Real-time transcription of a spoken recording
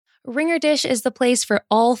Ringer Dish is the place for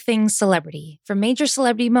all things celebrity, from major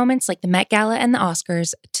celebrity moments like the Met Gala and the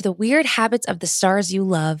Oscars, to the weird habits of the stars you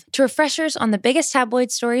love, to refreshers on the biggest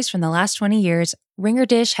tabloid stories from the last 20 years. Ringer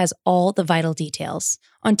Dish has all the vital details.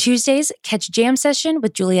 On Tuesdays, catch Jam Session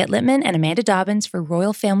with Juliette Littman and Amanda Dobbins for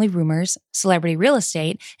royal family rumors, celebrity real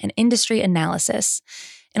estate, and industry analysis.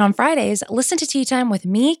 And on Fridays, listen to Tea Time with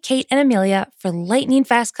me, Kate, and Amelia for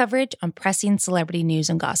lightning-fast coverage on pressing celebrity news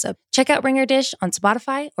and gossip. Check out Ringer Dish on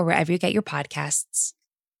Spotify or wherever you get your podcasts.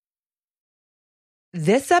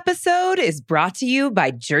 This episode is brought to you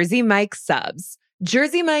by Jersey Mike's Subs.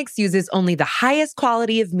 Jersey Mike's uses only the highest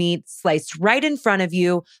quality of meat sliced right in front of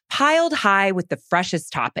you, piled high with the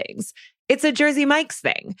freshest toppings. It's a Jersey Mike's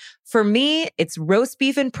thing. For me, it's roast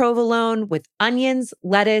beef and provolone with onions,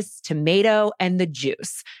 lettuce, tomato, and the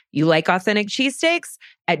juice. You like authentic cheesesteaks?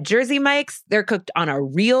 At Jersey Mike's, they're cooked on a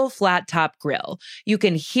real flat-top grill. You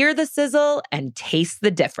can hear the sizzle and taste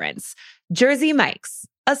the difference. Jersey Mike's,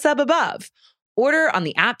 a sub above. Order on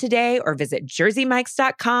the app today or visit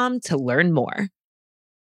jerseymikes.com to learn more.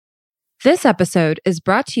 This episode is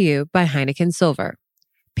brought to you by Heineken Silver.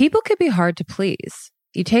 People can be hard to please.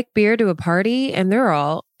 You take beer to a party and they're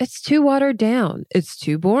all, it's too watered down, it's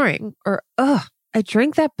too boring, or, ugh, I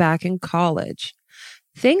drank that back in college.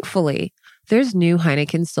 Thankfully, there's new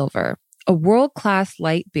Heineken Silver, a world-class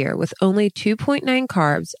light beer with only 2.9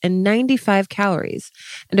 carbs and 95 calories,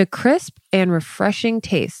 and a crisp and refreshing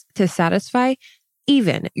taste to satisfy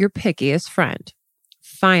even your pickiest friend.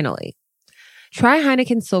 Finally, try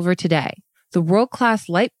Heineken Silver today, the world-class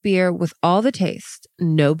light beer with all the taste,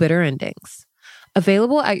 no bitter endings.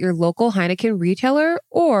 Available at your local Heineken retailer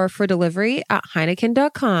or for delivery at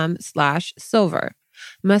Heineken.com/silver.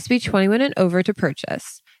 Must be 21 and over to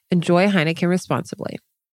purchase. Enjoy Heineken responsibly.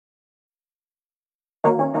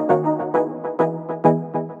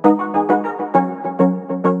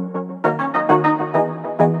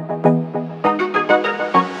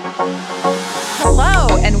 Hello,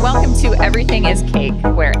 and welcome to Everything is Cake,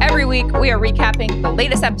 where every week we are recapping the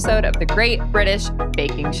latest episode of the Great British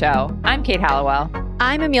Baking Show. I'm Kate Hallowell.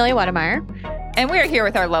 I'm Amelia Wedemeyer. And we are here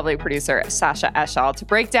with our lovely producer, Sasha Eshall, to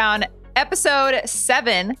break down episode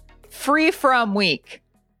 7, Free From Week.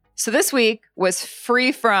 So this week was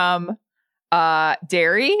free from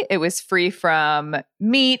dairy. It was free from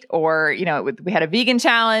meat, or, we had a vegan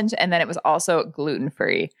challenge, and then it was also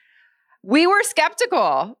gluten-free. We were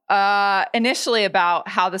skeptical initially about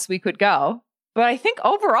how this week would go, but I think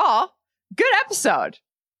overall, good episode.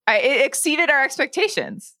 It exceeded our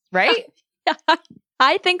expectations, right?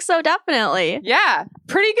 I think so, definitely. Yeah,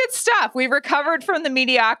 pretty good stuff. We recovered from the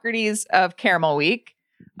mediocrities of Caramel Week.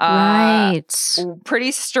 Right.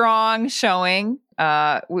 Pretty strong showing.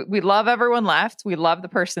 We love everyone left. We love the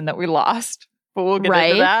person that we lost, but we'll get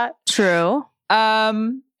into that. True.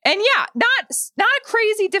 And yeah, not a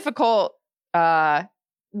crazy difficult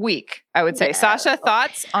week, I would say. Yeah. Sasha,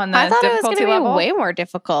 thoughts on the difficulty level? I thought it was going to be way more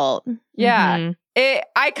difficult. Yeah. Mm-hmm.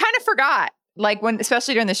 I kind of forgot,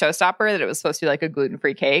 especially during the showstopper, that it was supposed to be like a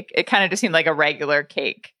gluten-free cake. It kind of just seemed like a regular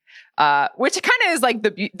cake, which kind of is like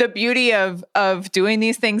the beauty of doing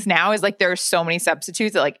these things now is like there are so many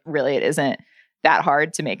substitutes that really it isn't that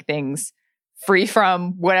hard to make things free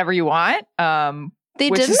from whatever you want. They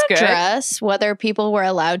didn't address whether people were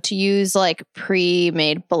allowed to use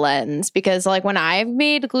pre-made blends, because when I've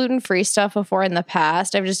made gluten-free stuff before in the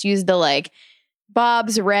past, I've just used the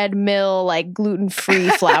Bob's Red Mill gluten-free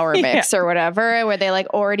flour mix or whatever, where they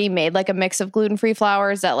already made a mix of gluten-free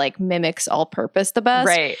flours that mimics all-purpose the best.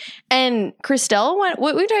 Right. And Christelle went,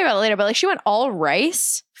 we can talk about it later, but she went all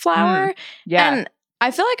rice flour. Yeah. And I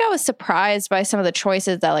feel I was surprised by some of the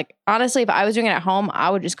choices that honestly, if I was doing it at home, I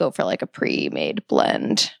would just go for a pre-made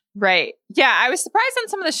blend. Right. Yeah. I was surprised on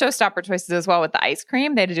some of the showstopper choices as well with the ice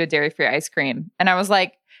cream. They had to do a dairy-free ice cream. And I was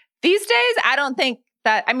like, these days, I don't think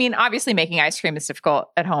that, obviously making ice cream is difficult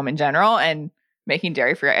at home in general, and making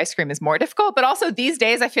dairy-free ice cream is more difficult. But also these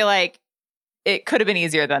days, I feel like it could have been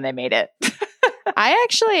easier than they made it. I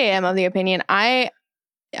actually am of the opinion, I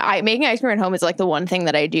making ice cream at home is the one thing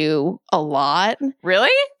that I do a lot.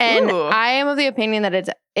 Really? And Ooh. I am of the opinion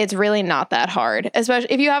that it's really not that hard,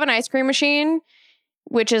 especially if you have an ice cream machine,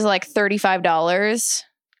 which is $35.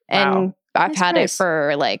 And I've had it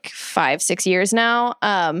for 5-6 years now.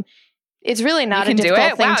 It's really not a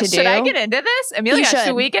difficult thing to do. Should I get into this? Amelia,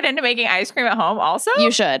 should we get into making ice cream at home also?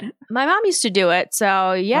 You should. My mom used to do it.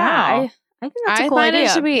 So yeah, wow. I think that's a cool idea. I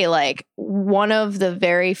find it to be one of the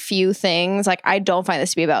very few things. I don't find this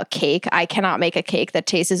to be about cake. I cannot make a cake that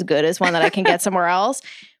tastes as good as one that I can get somewhere else.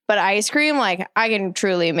 But ice cream, I can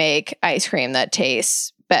truly make ice cream that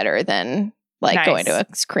tastes better than like going to a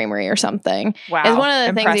creamery or something. Wow. It's one of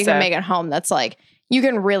the things Impressive. you can make at home that's like, you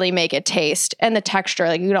can really make it taste, and the texture,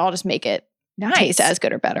 like you can all just make it taste as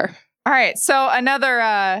good or better. All right. So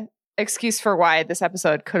another excuse for why this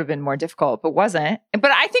episode could have been more difficult, but wasn't.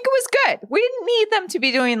 But I think it was good. We didn't need them to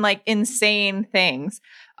be doing like insane things.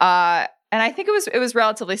 And I think it was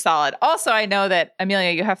relatively solid. Also, I know that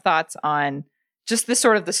Amelia, you have thoughts on just the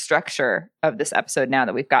sort of the structure of this episode now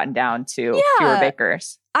that we've gotten down to fewer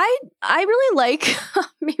bakers. I really like,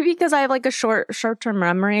 maybe because I have like a short-term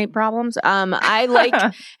memory problems. I like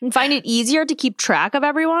and find it easier to keep track of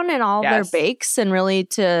everyone and all of their bakes, and really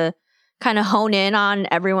to kind of hone in on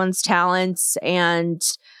everyone's talents, and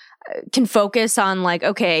can focus on like,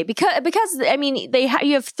 okay, because I mean,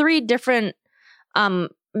 you have 3 different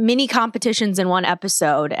mini competitions in one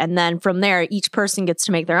episode, and then from there each person gets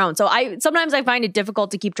to make their own. So sometimes I find it difficult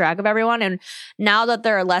to keep track of everyone, and now that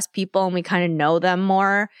there are less people and we kind of know them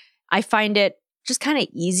more, I find it just kind of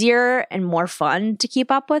easier and more fun to keep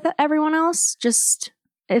up with everyone else. Just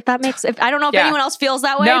if that makes, I don't know if anyone else feels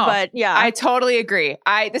that way, but yeah, I totally agree.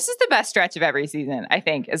 This is the best stretch of every season, I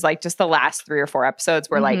think, is like just the last 3 or 4 episodes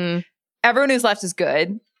where like everyone who's left is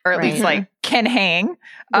good, or at least like can hang.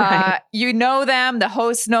 You know them, the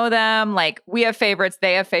hosts know them. Like we have favorites,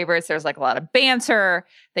 they have favorites. There's like a lot of banter.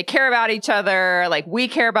 They care about each other. Like we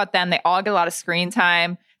care about them. They all get a lot of screen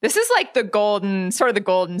time. This is like the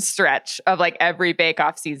golden stretch of like every Bake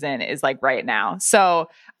Off season is like right now. So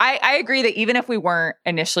I agree that even if we weren't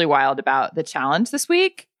initially wild about the challenge this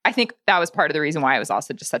week, I think that was part of the reason why it was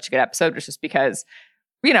also just such a good episode, was just because,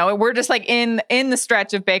 you know, we're just like in the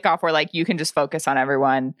stretch of Bake Off where like you can just focus on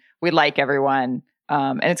everyone. We like everyone.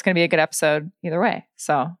 And it's going to be a good episode either way.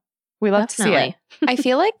 So we love to see it. I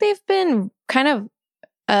feel like they've been kind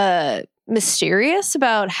of mysterious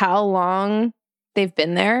about how long they've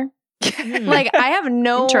been there. Like I have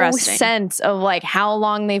no sense of like how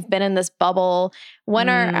long they've been in this bubble.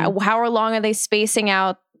 How long are they spacing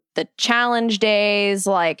out the challenge days?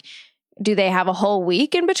 Like, do they have a whole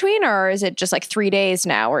week in between, or is it just like 3 days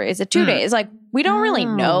now, or is it 2 days? Like we don't really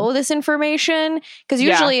know this information, because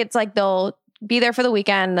usually it's like they'll be there for the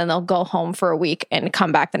weekend, then they'll go home for a week and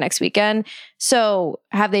come back the next weekend. So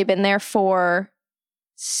have they been there for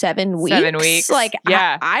 7 weeks? 7 weeks. Like,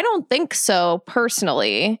 I don't think so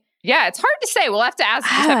personally. Yeah, it's hard to say. We'll have to ask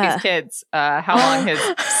Giuseppe's kids how long his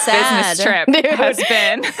business trip has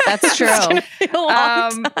been. That's true. A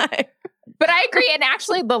long time. But I agree. And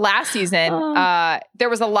actually, the last season, there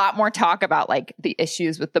was a lot more talk about like the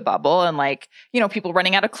issues with the bubble and like, you know, people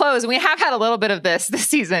running out of clothes. And we have had a little bit of this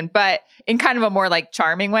season, but in kind of a more like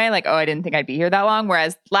charming way. Like, oh, I didn't think I'd be here that long.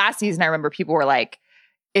 Whereas last season, I remember people were like,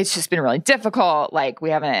 it's just been really difficult. Like we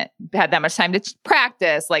haven't had that much time to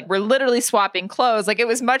practice. Like we're literally swapping clothes. Like it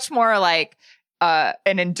was much more like an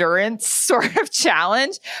endurance sort of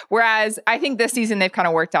challenge. Whereas I think this season they've kind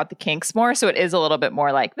of worked out the kinks more. So it is a little bit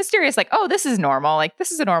more like mysterious. Like, oh, this is normal. Like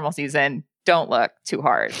this is a normal season. Don't look too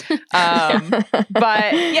hard. But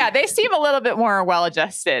yeah, they seem a little bit more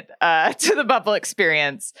well-adjusted to the bubble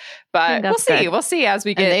experience. But we'll see. We'll see as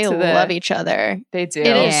we get to love each other. They do. It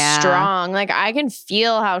is strong. Like I can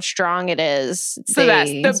feel how strong it is. It's the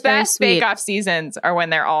best. The best Bake Off seasons are when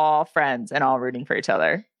they're all friends and all rooting for each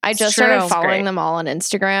other. I just started following them all on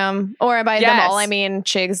Instagram. Or by them all, I mean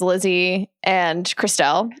Chigs, Lizzie, and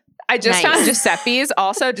Christelle. I just found Giuseppe's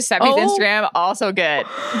Instagram also good.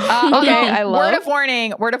 I love.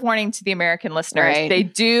 Word of warning to the American listeners. Right. They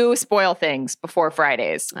do spoil things before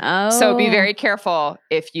Fridays. So be very careful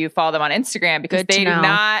if you follow them on Instagram, because they do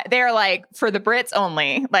not, they're like for the Brits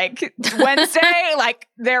only. Like Wednesday, like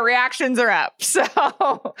their reactions are up. So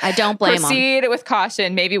I don't blame them. Proceed with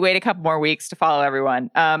caution. Maybe wait a couple more weeks to follow everyone.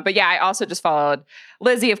 But yeah, I also just followed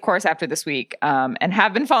Lizzie, of course, after this week, and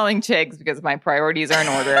have been following Chigs because my priorities are in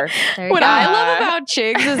order. What I love about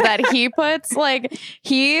Chigs is that he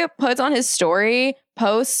puts on his story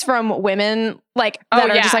posts from women like that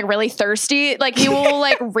are just like really thirsty. Like he will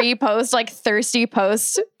like repost like thirsty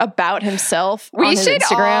posts about himself on his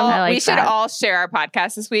Instagram. We should all share our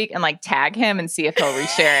podcast this week and like tag him and see if he'll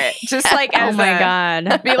reshare it. Just like as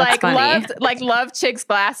God, be like love Chigs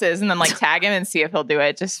glasses, and then like tag him and see if he'll do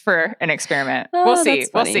it just for an experiment. We'll see.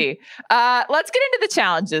 Let's get into the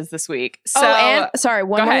challenges this week. So, and sorry,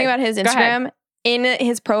 one more thing about his Instagram. In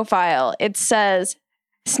his profile, it says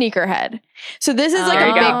sneakerhead. So this is like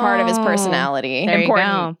a big part of his personality.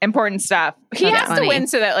 Important stuff. He has to win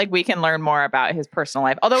so that like we can learn more about his personal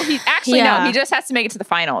life. Although he actually no, he just has to make it to the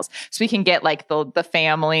finals so we can get like the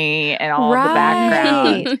family and all of the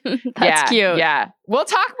background. That's cute. Yeah. We'll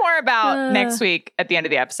talk more about next week at the end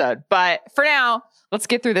of the episode. But for now, let's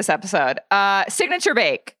get through this episode. Signature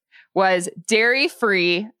Bake. was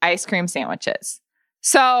dairy-free ice cream sandwiches.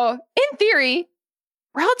 So in theory,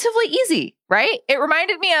 relatively easy, right? It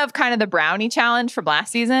reminded me of kind of the brownie challenge from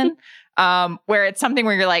last season, where it's something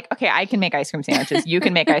where you're like, okay, I can make ice cream sandwiches. You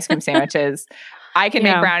can make ice cream sandwiches. I can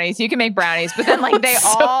make brownies. You can make brownies. But then like they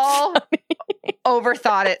all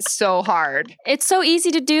overthought it so hard. It's so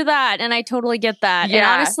easy to do that. And I totally get that. Yeah. And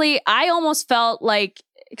honestly, I almost felt like,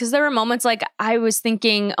 because there were moments like I was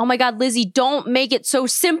thinking, oh my God, Lizzie, don't make it so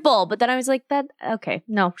simple. But then I was like, okay,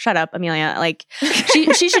 no, shut up, Amelia. Like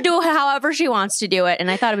she should do it however she wants to do it.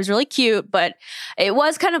 And I thought it was really cute, but it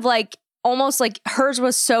was kind of like, almost like hers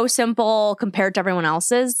was so simple compared to everyone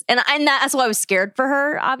else's. And that's why I was scared for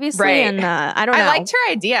her, obviously. Right. And I don't know. I liked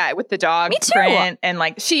her idea with the dog print. And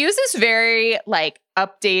like, she used this very like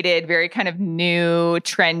updated, very kind of new,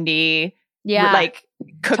 trendy, like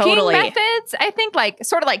cooking methods. I think like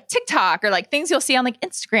sort of like TikTok or like things you'll see on like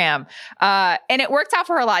Instagram. And it worked out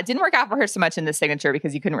for her a lot. It didn't work out for her so much in the signature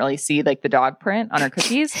because you couldn't really see like the dog print on her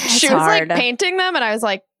cookies. She was like painting them and I was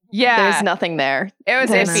like, there's nothing there. There's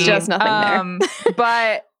just nothing there.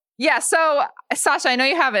 But yeah, so Sasha, I know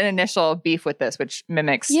you have an initial beef with this, which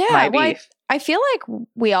mimics my beef. I feel like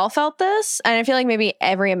we all felt this, and I feel like maybe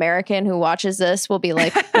every American who watches this will be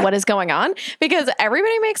like, what is going on? Because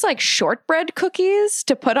everybody makes like shortbread cookies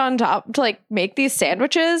to put on top to like make these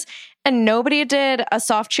sandwiches, and nobody did a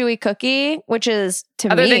soft, chewy cookie, which is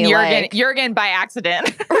Other me than like, Jurgen by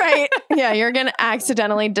accident. Right. Yeah, Jurgen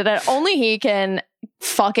accidentally did it. Only he can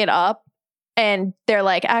fuck it up. And they're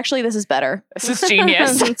like, actually, this is better. This is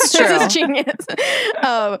genius. It's true. This is genius.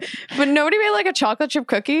 But nobody made like a chocolate chip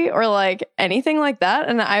cookie or like anything like that.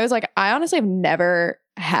 And I was like, I honestly have never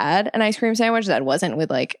had an ice cream sandwich that wasn't with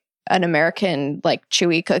like an American like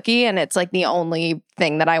chewy cookie. And it's like the only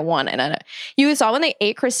thing that I want. And you saw when they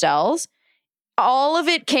ate Cristel's, all of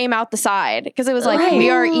it came out the side because it was like, we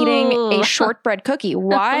are eating a shortbread cookie.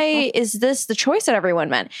 Why is this the choice that everyone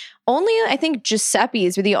meant? Only, I think,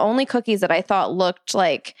 Giuseppe's were the only cookies that I thought looked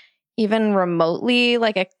like even remotely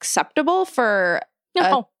like acceptable for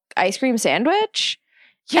an ice cream sandwich.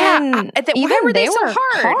 Yeah. Why were they so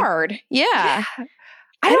hard? Yeah.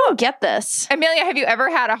 I don't get this. Amelia, have you ever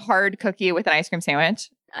had a hard cookie with an ice cream sandwich?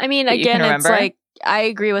 I mean, again, it's like, I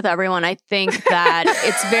agree with everyone. I think that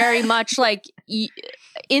it's very much like,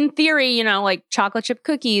 in theory, you know, like chocolate chip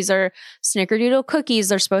cookies or snickerdoodle cookies,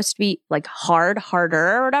 they're supposed to be like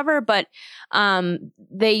harder or whatever. But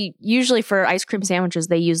they usually, for ice cream sandwiches,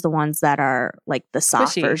 they use the ones that are like the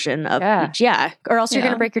soft version of each. Yeah. Or else you're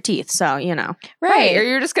going to break your teeth. So, you know. Right. Or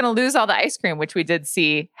you're just going to lose all the ice cream, which we did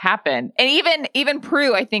see happen. And even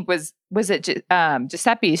Prue, I think, was it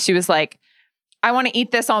Giuseppe's? She was like, I want to eat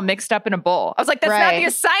this all mixed up in a bowl. I was like, that's not the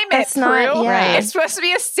assignment, Prue. It's supposed to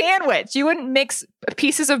be a sandwich. You wouldn't mix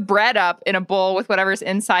pieces of bread up in a bowl with whatever's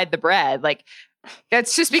inside the bread. Like,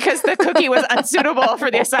 it's just because the cookie was unsuitable for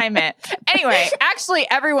the assignment. Anyway, actually,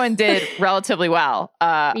 everyone did relatively well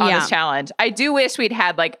on this challenge. I do wish we'd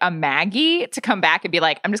had like a Maggie to come back and be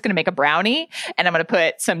like, I'm just going to make a brownie and I'm going to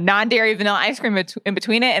put some non-dairy vanilla ice cream in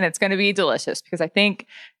between it and it's going to be delicious because I think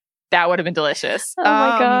that would have been delicious. Oh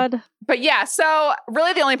my God. But yeah, so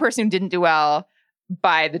really the only person who didn't do well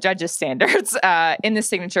by the judges' standards in this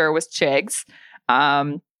signature was Chigs.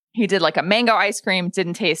 He did like a mango ice cream,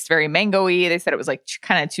 didn't taste very mango-y. They said it was like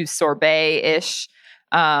kind of too sorbet-ish.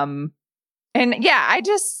 And yeah, I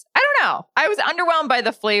don't know. I was underwhelmed by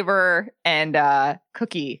the flavor and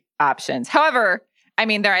cookie options. However, I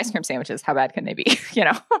mean, they're ice cream sandwiches. How bad can they be? You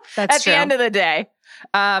know, at the end of the day.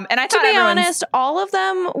 And I thought, to be honest, all of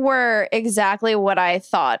them were exactly what I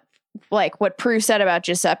thought, like what Prue said about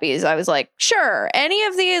Giuseppe's. I was like, sure, any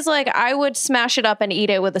of these, like I would smash it up and eat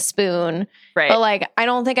it with a spoon. Right. But like, I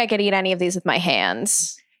don't think I could eat any of these with my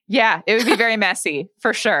hands. Yeah, it would be very messy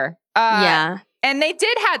for sure. Yeah. And they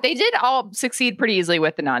did all succeed pretty easily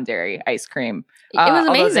with the non-dairy ice cream. It was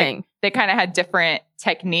amazing. They kind of had different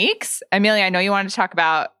techniques. Amelia, I know you wanted to talk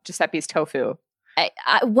about Giuseppe's tofu.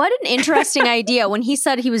 What an interesting idea. When he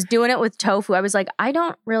said he was doing it with tofu, I was like, I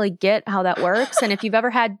don't really get how that works. And if you've ever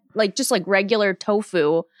had like just like regular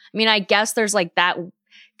tofu, I mean, I guess there's like that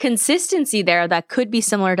consistency there that could be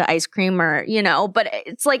similar to ice cream or, you know, but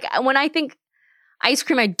it's like when I think ice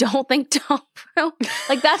cream, I don't think tofu.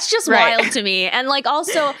 Like that's just wild to me. And like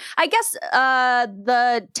also, I guess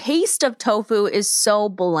the taste of tofu is so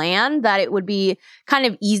bland that it would be kind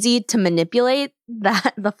of easy to manipulate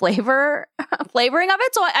the flavoring of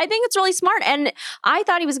it. So I think it's really smart. And I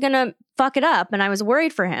thought he was gonna fuck it up, and I was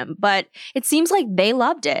worried for him. But it seems like they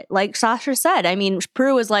loved it. Like Sasha said, I mean,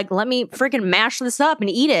 Prue was like, "Let me freaking mash this up and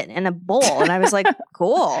eat it in a bowl," and I was like,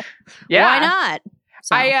 "Cool, why not?"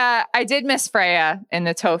 So. I did miss Freya in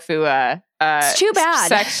the tofu it's too bad.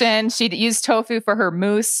 section. She used tofu for her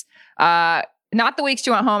mousse. Not the week she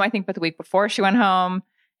went home, I think, but the week before she went home.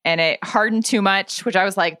 And it hardened too much, which I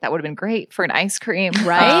was like, that would have been great for an ice cream.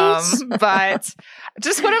 Right. But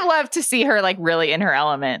just would have loved to see her like really in her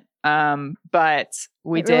element. But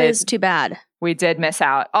we did. Really is too bad. We did miss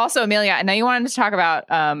out. Also, Amelia, I know you wanted to talk about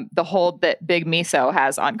the hold that Big Miso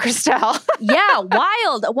has on Crystelle. Yeah,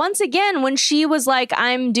 wild. Once again, when she was like,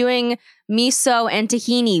 I'm doing miso and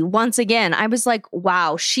tahini, once again, I was like,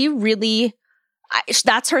 wow, she really...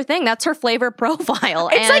 that's her thing. That's her flavor profile.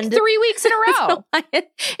 It's like 3 weeks in a row.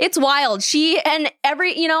 It's wild.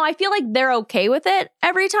 I feel like they're okay with it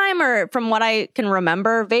every time, or from what I can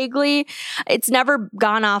remember vaguely, it's never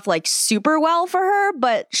gone off like super well for her,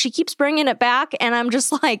 but she keeps bringing it back. And I'm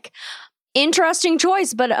just like, interesting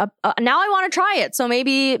choice, but now I want to try it. So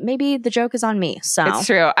maybe the joke is on me. So it's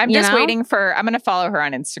true. I'm just waiting for, I'm going to follow her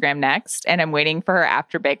on Instagram next. And I'm waiting for her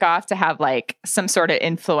after Bake Off to have like some sort of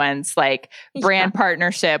influence, like brand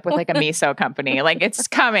partnership with like a miso company. Like it's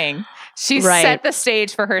coming. She's set the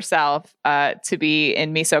stage for herself to be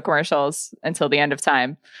in miso commercials until the end of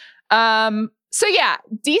time. So yeah,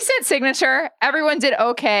 decent signature. Everyone did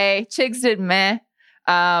okay. Chigs did meh.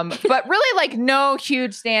 But really like no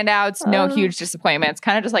huge standouts, no huge disappointments,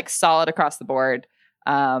 kind of just like solid across the board.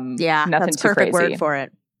 Nothing that's too perfect crazy. Word for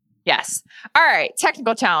it. Yes. All right.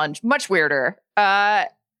 Technical challenge, much weirder.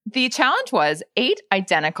 The challenge was 8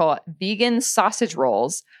 identical vegan sausage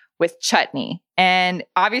rolls with chutney. And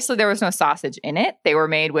obviously there was no sausage in it. They were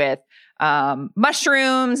made with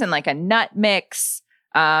mushrooms and like a nut mix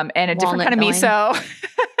and a different kind of miso.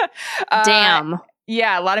 Damn.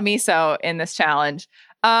 Yeah, a lot of miso in this challenge.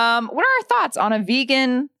 What are our thoughts on a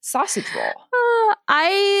vegan sausage roll?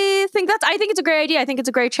 I think it's a great idea. I think it's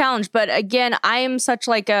a great challenge. But again, I am such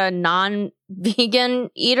like a non-vegan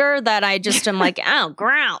eater that I just am like, oh,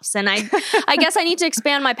 gross. And I guess I need to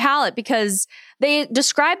expand my palate, because they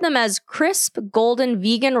describe them as crisp, golden,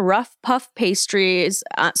 vegan, rough puff pastries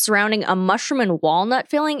surrounding a mushroom and walnut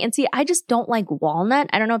filling. And see, I just don't like walnut.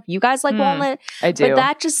 I don't know if you guys like walnut. I do. But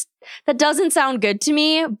that doesn't sound good to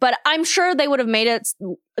me. But I'm sure they would have made it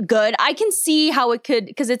good. I can see how it could,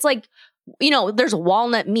 because it's like, there's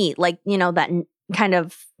walnut meat, like, that kind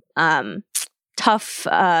of tough,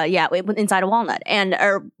 inside a walnut,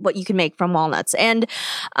 or what you can make from walnuts. And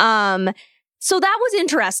so that was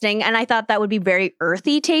interesting. And I thought that would be very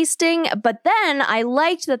earthy tasting. But then I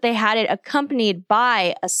liked that they had it accompanied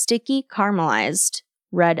by a sticky caramelized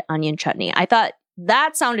red onion chutney. I thought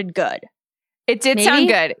that sounded good. It did sound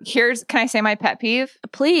good. Can I say my pet peeve?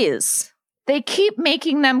 Please. They keep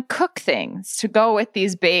making them cook things to go with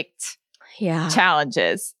these baked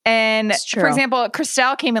challenges. And for example,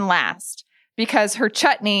 Crystelle came in last because her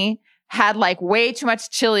chutney had like way too much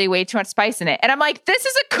chili, way too much spice in it. And I'm like, this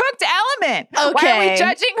is a cooked element. Okay. Why are we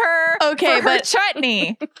judging her for her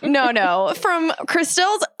chutney? No. From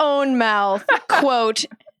Crystelle's own mouth, quote,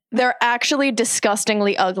 they're actually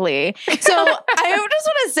disgustingly ugly. So I just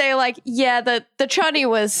want to say, like, yeah, the chutney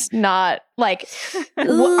was not like.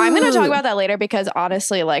 I'm going to talk about that later because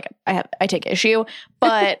honestly, like, I take issue,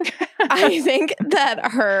 but I think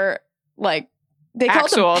that her like they called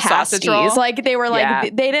them pasties. Like they were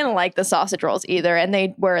like they didn't like the sausage rolls either, and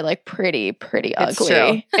they were like pretty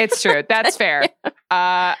ugly. It's true. That's fair.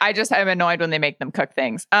 I just am annoyed when they make them cook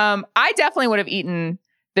things. I definitely would have eaten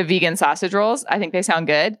the vegan sausage rolls. I think they sound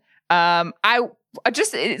good. I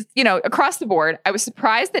just, across the board, I was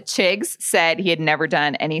surprised that Chigs said he had never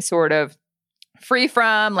done any sort of free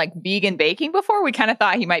from like vegan baking before. We kind of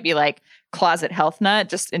thought he might be like closet health nut,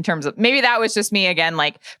 just in terms of, maybe that was just me again,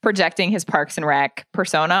 like projecting his Parks and Rec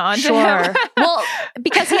persona onto him. Well,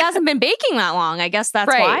 because he hasn't been baking that long. I guess that's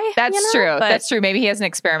why. That's true. That's true. Maybe he hasn't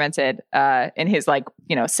experimented in his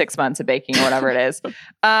 6 months of baking or whatever it is.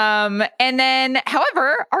 And then,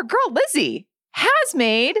 however, our girl Lizzie has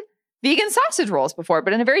made vegan sausage rolls before,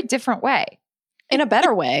 but in a very different way. In a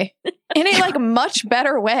better way. In a much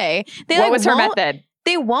better way. What was her method?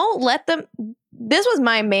 They won't let them. This was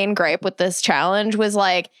my main gripe with this challenge was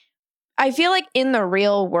like, I feel like in the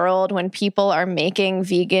real world, when people are making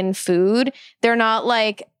vegan food, they're not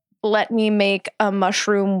like, let me make a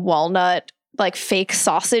mushroom walnut, like fake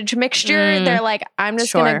sausage mixture. They're like, I'm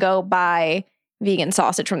just going to go buy vegan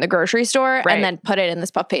sausage from the grocery store and then put it in this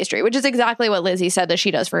puff pastry, which is exactly what Lizzie said that she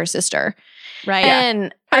does for her sister. Right.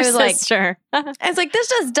 And I was sister. like, it's like, this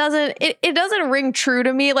just doesn't, it doesn't ring true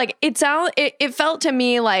to me. Like it felt to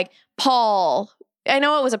me like Paul, I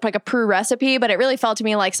know it was like a Prue recipe, but it really felt to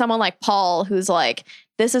me like someone like Paul, who's like,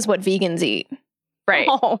 this is what vegans eat. Right.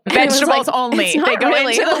 Oh, vegetables only. They go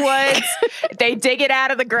really into the woods, they dig it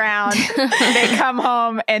out of the ground, they come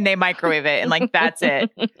home and they microwave it. And like, that's it.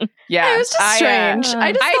 Yeah. It was just strange.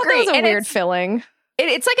 I just thought agree. that was a weird filling.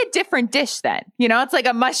 It's like a different dish then. You know, it's like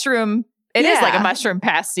a mushroom. It is like a mushroom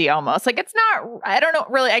pasty almost. Like it's not, I don't know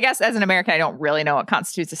really, I guess as an American, I don't really know what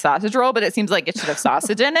constitutes a sausage roll, but it seems like it should have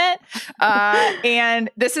sausage in it. And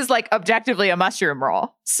this is like objectively a mushroom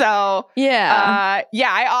roll. So I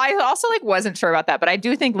also like wasn't sure about that, but I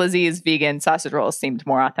do think Lizzie's vegan sausage rolls seemed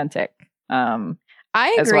more authentic.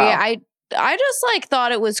 I agree. Well. I just like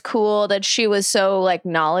thought it was cool that she was so like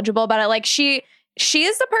knowledgeable about it. Like she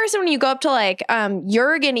is the person when you go up to like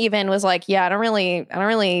Jurgen even was like, yeah, I don't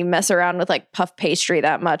really mess around with like puff pastry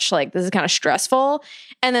that much. Like this is kind of stressful.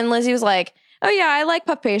 And then Lizzie was like, oh yeah, I like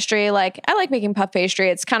puff pastry. Like I like making puff pastry.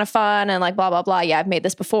 It's kind of fun and like blah blah blah. Yeah, I've made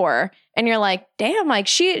this before. And you're like, damn, like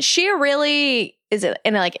she really is an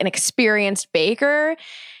experienced baker.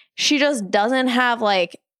 She just doesn't have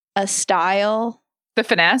like a style. The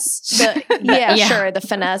finesse? Sure. The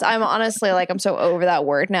finesse. I'm honestly like, I'm so over that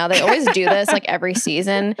word now. They always do this like every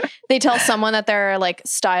season. They tell someone that they're like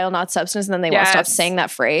style, not substance, and then they won't stop saying that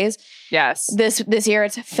phrase. Yes. This year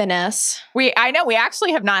it's finesse. I know we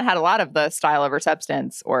actually have not had a lot of the style over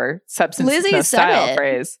substance or substance Lizzie style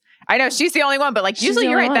phrase. I know she's the only one, but like she's usually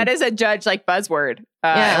you're right. That is a judge like buzzword.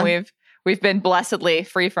 And we've been blessedly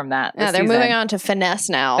free from that. Yeah, they're moving on to finesse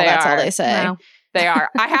now. That's all they say. Wow. They are.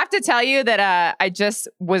 I have to tell you that I just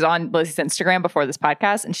was on Lizzie's Instagram before this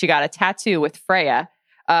podcast, and she got a tattoo with Freya.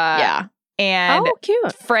 And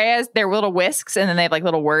cute. Freya's, they're little whisks, and then they have like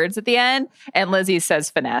little words at the end. And Lizzie says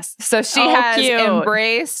finesse. So she has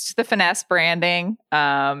embraced the finesse branding.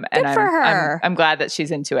 And Good for her. I'm glad that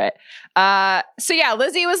she's into it. So yeah,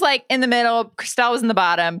 Lizzie was like in the middle. Christelle was in the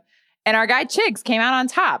bottom. And our guy Chigs came out on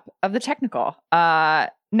top of the technical.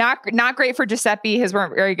 Not great for Giuseppe. His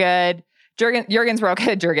weren't very good. Jurgen's were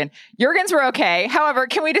okay. Jurgen's were okay. However,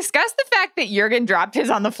 can we discuss the fact that Jurgen dropped his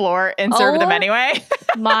on the floor and served them anyway?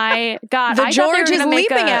 My God. The George is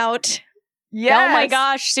leaping out. Yes. Oh my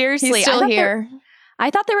gosh. Seriously. He's still here. I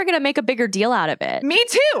thought they were going to make a bigger deal out of it. Me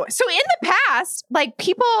too. So in the past, like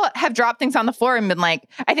people have dropped things on the floor and been like,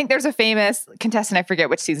 I think there's a famous contestant, I forget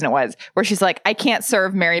which season it was, where she's like, I can't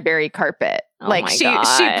serve Mary Berry carpet. Oh like my she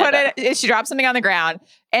God. she dropped something on the ground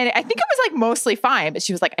and I think it was like mostly fine, but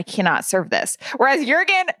she was like, I cannot serve this. Whereas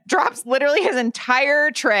Jurgen drops literally his entire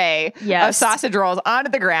tray of sausage rolls onto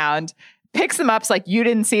the ground, picks them up, so like you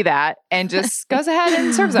didn't see that, and just goes ahead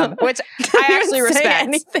and serves them, which I actually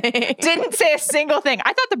respect. Didn't say a single thing.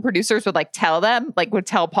 I thought the producers would like tell them, like would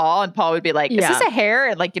tell Paul, and Paul would be like, "Is this a hair?"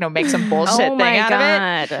 and like make some bullshit thing out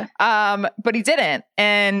of it. But he didn't,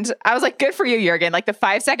 and I was like, "Good for you, Jurgen." Like the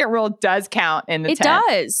 5-second rule does count in the tent.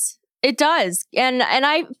 It does. And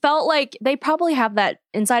I felt like they probably have that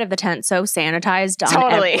inside of the tent so sanitized.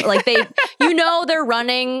 Totally. Like they're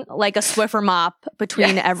running like a Swiffer mop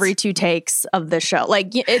between every 2 takes of the show.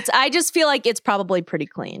 Like I just feel like it's probably pretty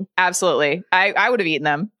clean. Absolutely. I would have eaten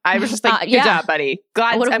them. I was just like, good job, buddy.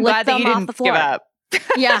 I'm glad that you didn't give up.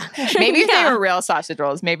 Yeah. Maybe if they were real sausage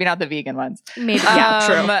rolls, maybe not the vegan ones. Maybe. Yeah,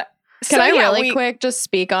 true. Can I really quick just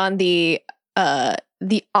speak on the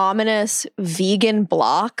ominous vegan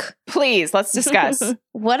block? Please, let's discuss.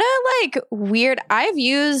 What a weird. I've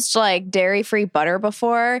used dairy-free butter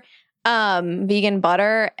before, vegan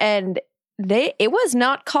butter, and it was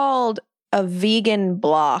not called a vegan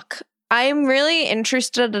block. I'm really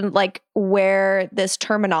interested in where this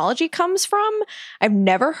terminology comes from. I've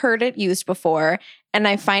never heard it used before, and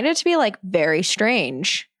I find it to be very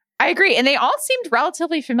strange. I agree. And they all seemed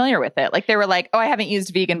relatively familiar with it. Like they were like, oh, I haven't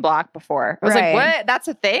used vegan block before. I was like, what? That's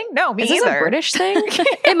a thing? No, me either. Is this a British thing?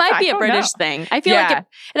 It might be a British thing. I feel like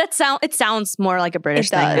it sounds more like a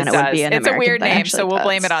British thing than it would be an American It's a weird thing. name, so we'll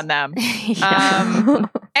blame it on them.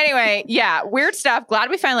 Anyway, weird stuff.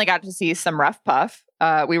 Glad we finally got to see some Rough Puff.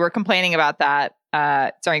 We were complaining about that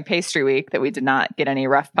during pastry week, that we did not get any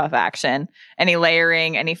Rough Puff action, any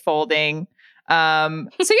layering, any folding.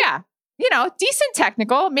 Decent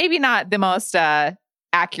technical, maybe not the most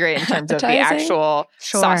accurate in terms of the actual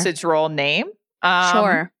sausage roll name.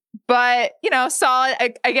 But, solid.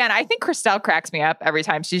 Again, I think Christelle cracks me up every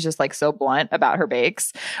time. She's just so blunt about her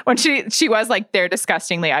bakes. When she was they're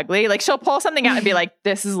disgustingly ugly. She'll pull something out and be like,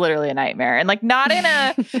 this is literally a nightmare. And not in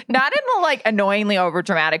a annoyingly over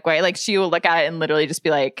dramatic way. She will look at it and literally just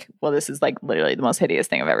be like, well, this is literally the most hideous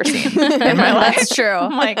thing I've ever seen in my life. That's true.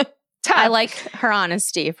 I'm like, tough. I like her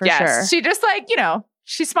honesty for sure. She just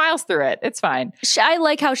She smiles through it. It's fine. I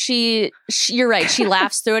like how you're right. She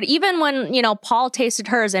laughs through it. Even when, Paul tasted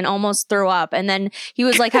hers and almost threw up. And then he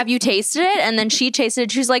was like, have you tasted it? And then she tasted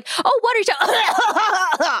it. She's like, oh, what are you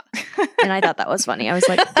And I thought that was funny. I was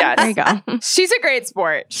like, yes. There you go. She's a great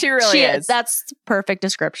sport. She really is. That's perfect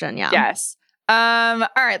description. Yeah. Yes. All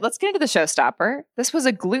right, let's get into the showstopper. This was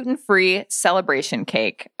a gluten-free celebration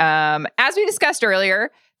cake. As we discussed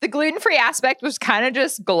earlier, the gluten-free aspect was kind of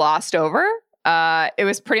just glossed over. It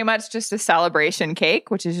was pretty much just a celebration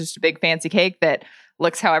cake, which is just a big fancy cake that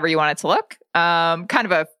looks however you want it to look.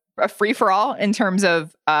 Kind of a free-for-all in terms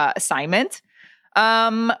of assignment.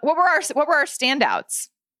 What were our standouts?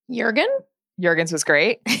 Jurgen's was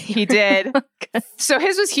great. He did. So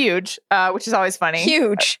his was huge, which is always funny.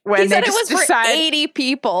 Huge. When he said it was for 80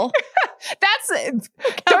 people.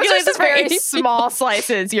 Those are some very small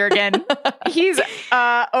slices, Jurgen. He's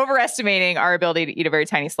overestimating our ability to eat a very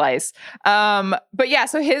tiny slice. But yeah,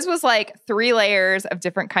 so his was like 3 layers of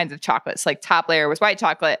different kinds of chocolates. Like top layer was white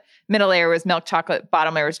chocolate, middle layer was milk chocolate,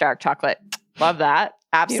 bottom layer was dark chocolate. Love that.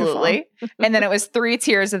 Absolutely. And then it was 3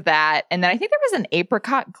 tiers of that. And then I think there was an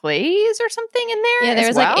apricot glaze or something in there. Yeah, there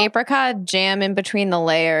was like apricot jam in between the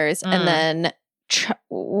layers. And then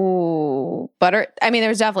butter. I mean, there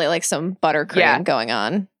was definitely like some buttercream going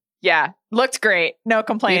on. Yeah. Looked great. No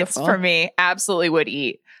complaints from me. Absolutely would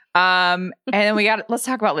eat. And then let's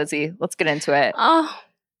talk about Lizzie. Let's get into it.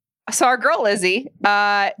 So our girl Lizzie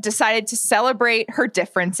decided to celebrate her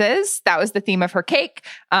differences. That was the theme of her cake.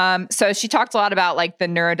 So she talked a lot about like the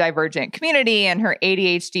neurodivergent community and her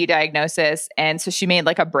ADHD diagnosis. And so she made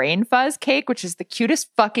like a brain fuzz cake, which is the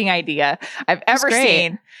cutest fucking idea I've ever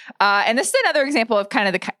seen. And this is another example of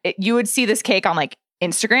kind of you would see this cake on like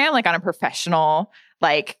Instagram, like on a professional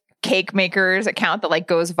like cake maker's account that like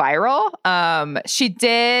goes viral. She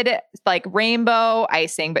did like rainbow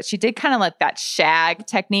icing, but she did kind of like that shag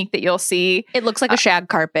technique that you'll see. It looks like a shag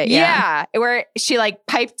carpet. Yeah. Where she like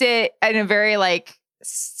piped it in a very like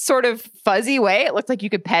sort of fuzzy way. It looked like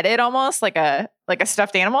you could pet it almost like a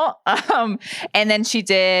stuffed animal. And then she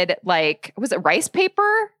did like, was it rice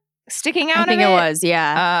paper sticking out of it? I think it was,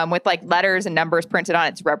 yeah. With like letters and numbers printed on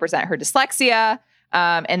it to represent her dyslexia.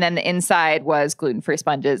 And then the inside was gluten-free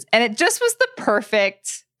sponges. And it just was the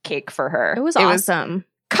perfect cake for her. It was awesome. It was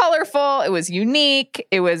colorful. It was unique.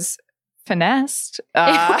 It was finessed.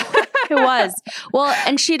 It was. Well,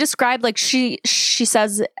 and she described like she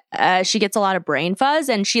says she gets a lot of brain fuzz,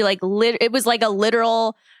 and she like it was like a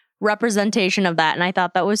literal representation of that. And I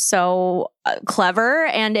thought that was so clever.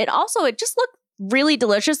 And it just looked really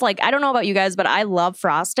delicious. Like, I don't know about you guys, but I love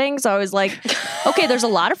frosting. So I was like, okay, there's a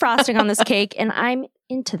lot of frosting on this cake and I'm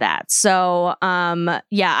into that. So,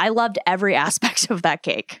 yeah, I loved every aspect of that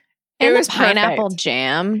cake. And the pineapple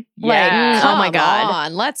jam. Yeah. Like, oh my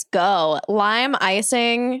God. Let's go. Lime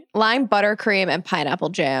icing, lime buttercream, and pineapple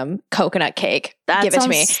jam, coconut cake. Give it to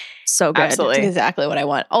me. So good. Absolutely. That's exactly what I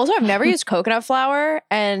want. Also, I've never used coconut flour,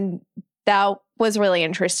 and that was really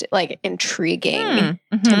intriguing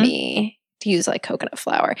to me. To use like coconut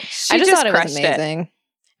flour. I just thought it was amazing.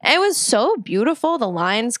 It was so beautiful, the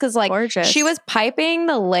lines, because like gorgeous. She was piping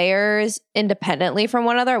the layers independently from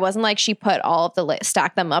one another. It wasn't like she put all of the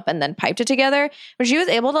stacked them up and then piped it together, but she was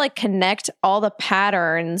able to like connect all the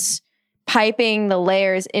patterns, piping the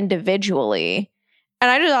layers individually. And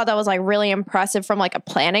I just thought that was like really impressive from like a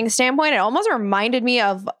planning standpoint. It almost reminded me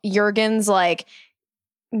of Jurgen's like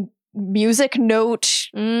music note,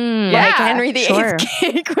 like Henry VIII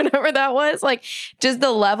cake, whatever that was. Like just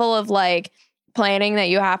the level of like planning that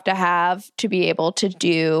you have to be able to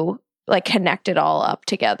do, like connect it all up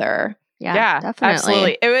together. Yeah, definitely.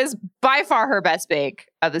 Absolutely. It was by far her best bake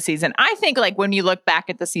of the season. I think like when you look back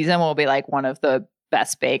at the season, will be like one of the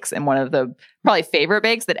best bakes and one of the probably favorite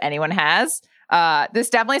bakes that anyone has. This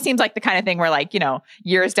definitely seems like the kind of thing where like,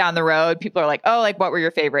 years down the road, people are like, oh, like what were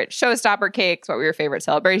your favorite showstopper cakes? What were your favorite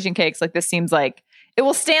celebration cakes? Like this seems like it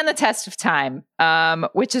will stand the test of time,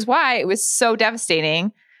 which is why it was so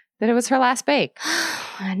devastating that it was her last bake.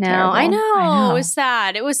 I know. It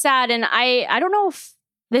was sad. And I don't know if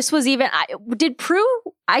this was even, did Prue,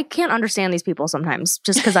 I can't understand these people sometimes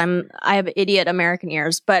just because I have idiot American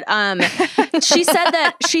ears, but she said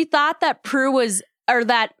that she thought that Prue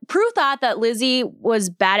thought that Lizzie was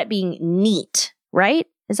bad at being neat, right?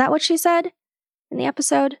 Is that what she said in the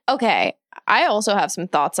episode? Okay. I also have some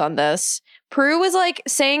thoughts on this. Prue was like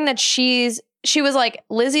saying that she was like,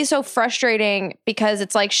 Lizzie's so frustrating because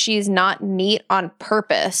it's like she's not neat on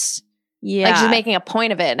purpose. Yeah. Like she's making a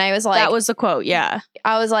point of it. And I was like, that was the quote. Yeah.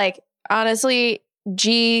 I was like, honestly,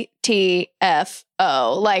 GTFO.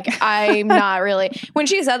 Like, I'm not really. When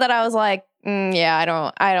she said that, I was like,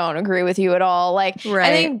 Yeah, I don't agree with you at all. Like, I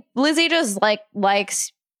think Lizzie just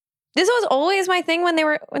likes. This was always my thing when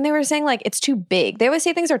they were saying like it's too big. They always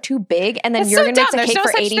say things are too big, and then you're gonna make a cake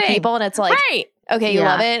for 80 people, and it's like, okay, you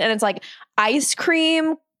love it, and it's like ice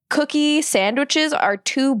cream cookie sandwiches are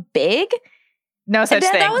too big. No such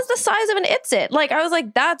thing. That was the size of an It's-It. Like I was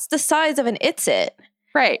like, that's the size of an It's-It.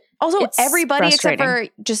 Right. Also, everybody except for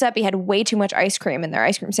Giuseppe had way too much ice cream in their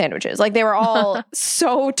ice cream sandwiches. Like they were all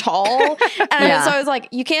so tall. And so I was like,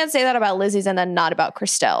 you can't say that about Lizzie's and then not about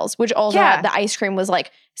Christelle's, which also had the ice cream was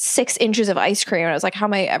like 6 inches of ice cream. And I was like, how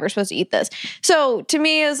am I ever supposed to eat this? So to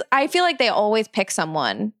me I feel like they always pick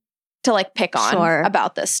someone to like pick on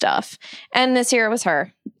about this stuff. And this year it was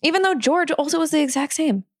her. Even though George also was the exact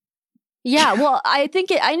same. Yeah, well, I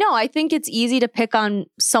think it's easy to pick on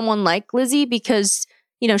someone like Lizzie because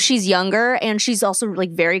she's younger and she's also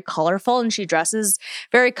like very colorful and she dresses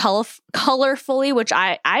very colorfully, which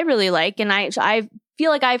I really like. And I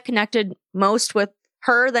feel like I've connected most with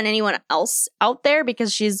her than anyone else out there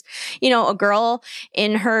because she's, a girl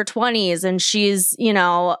in her 20s and she's,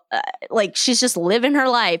 like she's just living her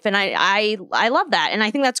life. And I love that. And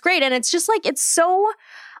I think that's great. And it's just like, it's so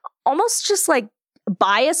almost just like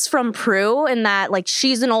bias from Prue in that like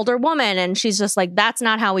she's an older woman and she's just like, that's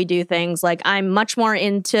not how we do things. Like I'm much more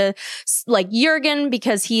into like Jürgen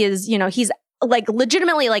because he is, he's like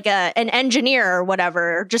legitimately like an engineer or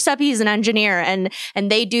whatever. Giuseppe's an engineer and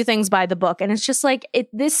they do things by the book. And it's just like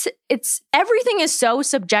it's everything is so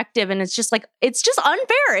subjective and it's just like it's just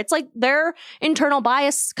unfair. It's like their internal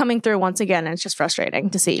bias coming through once again. And it's just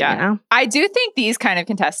frustrating to see, I do think these kind of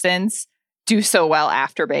contestants do so well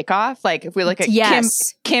after Bake Off. Like if we look at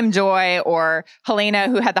Kim Joy or Helena,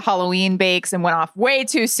 who had the Halloween bakes and went off way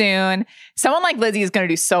too soon. Someone like Lizzie is going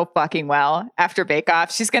to do so fucking well after Bake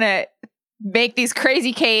Off. She's going to make these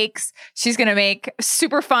crazy cakes. She's going to make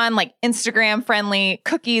super fun, like Instagram friendly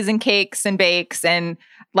cookies and cakes and bakes. And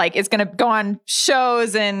like, it's going to go on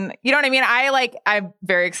shows and you know what I mean? I'm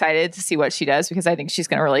very excited to see what she does because I think she's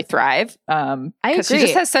going to really thrive. I agree. She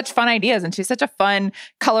just has such fun ideas and she's such a fun,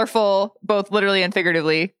 colorful, both literally and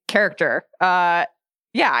figuratively character. I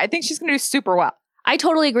think she's going to do super well. I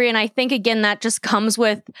totally agree. And I think again, that just comes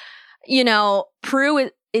with, Prue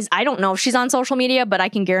is I don't know if she's on social media, but I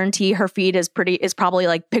can guarantee her feed is probably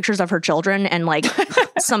like pictures of her children and like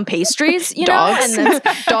some pastries, dogs. And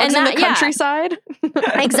dogs in the countryside.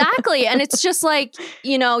 Exactly. And it's just like,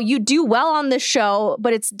 you do well on this show,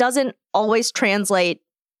 but it doesn't always translate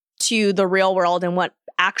to the real world and what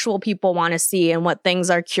actual people want to see and what things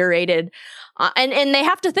are curated. And they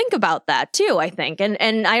have to think about that too, I think.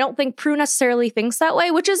 And I don't think Prue necessarily thinks that way,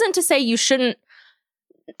 which isn't to say you shouldn't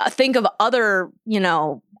think of other,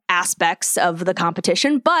 aspects of the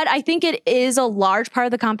competition. But I think it is a large part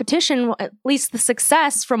of the competition, at least the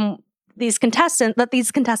success from these contestants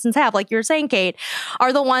have, like you're saying, Kate,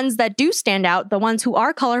 are the ones that do stand out, the ones who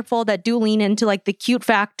are colorful, that do lean into like the cute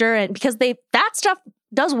factor. And because that stuff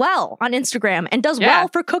does well on Instagram and does well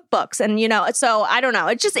for cookbooks. And, so I don't know.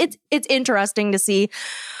 It's just, it's interesting to see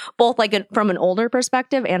both like from an older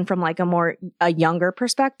perspective and from like a younger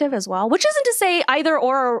perspective as well, which isn't to say either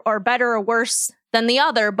or better or worse than the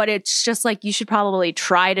other, but it's just like, you should probably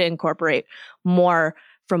try to incorporate more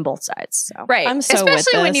from both sides. So. Right.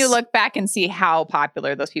 Especially when you look back and see how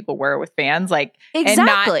popular those people were with fans, like,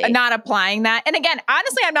 exactly. and not applying that. And again,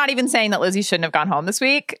 honestly, I'm not even saying that Lizzie shouldn't have gone home this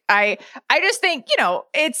week. I just think,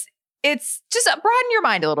 it's just broaden your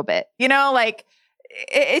mind a little bit, like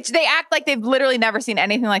they act like they've literally never seen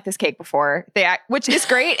anything like this cake before. They act, which is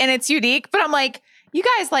great and it's unique, but I'm like, you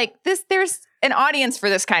guys like this, there's an audience for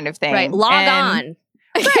this kind of thing. Right. Log on.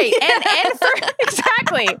 Right. And for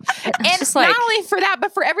exactly. And not only for that,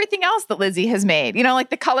 but for everything else that Lizzie has made, like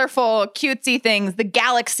the colorful cutesy things, the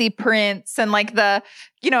galaxy prints and like the,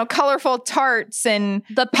 colorful tarts and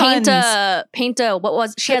the paint a what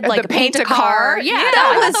was she had like paint a car. Yeah,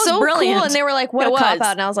 that was so brilliant. Cool. And they were like, what a cop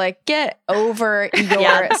out. And I was like, get over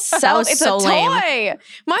yourself. It's so a toy.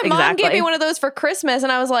 My mom gave me one of those for Christmas.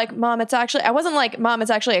 And I was like, Mom, I wasn't like, Mom,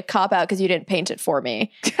 it's actually a cop out because you didn't paint it for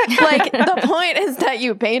me. Like the point is that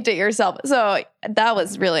you paint it yourself. So that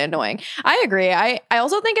was really annoying. I agree. I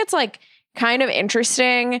also think it's like kind of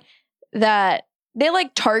interesting that they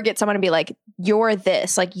like target someone and be like, you're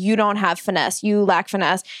this, like you don't have finesse, you lack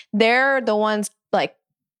finesse. They're the ones like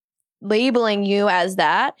labeling you as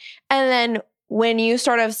that. And then when you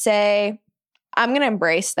sort of say, I'm going to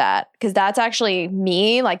embrace that because that's actually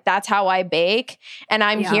me, like that's how I bake and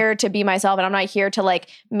I'm here to be myself and I'm not here to like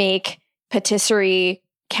make patisserie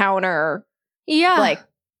counter like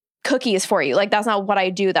cookies for you. Like, that's not what I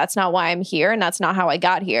do. That's not why I'm here. And that's not how I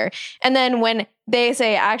got here. And then when they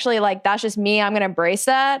say, actually, like, that's just me, I'm going to embrace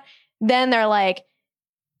that. Then they're like,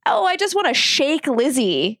 oh, I just want to shake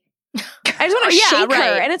Lizzie. I just want to shake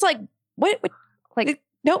her. And it's like, what? Like,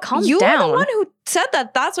 no, calm you down. were the one who said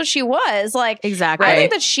that that's what she was. Like, exactly. I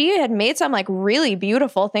think that she had made some like really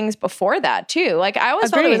beautiful things before that too. Like, I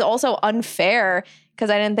always felt it was also unfair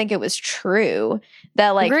because I didn't think it was true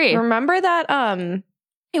that like, remember that,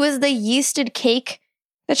 it was the yeasted cake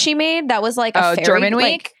that she made. That was like a fairy, German like,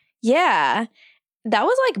 week. Yeah. That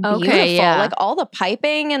was like beautiful. Okay, yeah. Like all the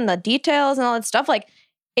piping and the details and all that stuff. Like,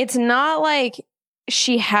 it's not like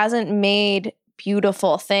she hasn't made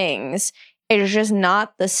beautiful things. It's just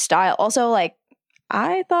not the style. Also, like,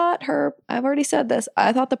 I've already said this,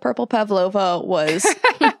 I thought the purple pavlova was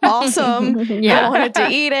awesome. I wanted to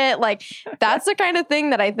eat it. Like, that's the kind of thing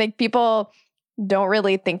that I think people don't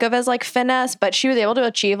really think of as like finesse, but she was able to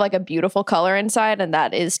achieve like a beautiful color inside. And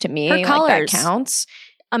that is, to me, her colors, like, that counts.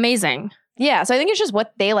 Amazing. Yeah. So I think it's just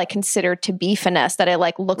what they like consider to be finesse, that it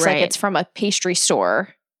like looks like it's from a pastry store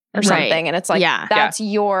or something. And it's like, that's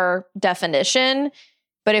your definition.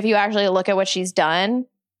 But if you actually look at what she's done,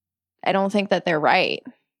 I don't think that they're right.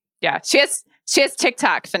 Yeah. She has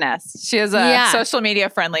TikTok finesse. She has a social media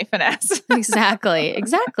friendly finesse. Exactly.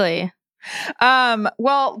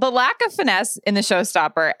 Well, the lack of finesse in the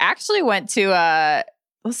Showstopper actually went to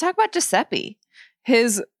let's talk about Giuseppe.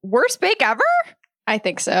 His worst bake ever? I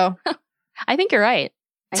think so. I think you're right.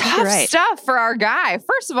 Tough stuff for our guy.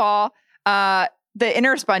 First of all, the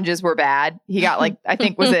inner sponges were bad. He got like, I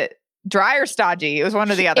think, was it dry or stodgy? It was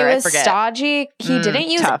one or the other. It was I forget. stodgy. He didn't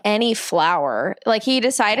use any flour. Like, he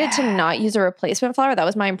decided to not use a replacement flour. That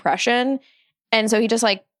was my impression. And so he just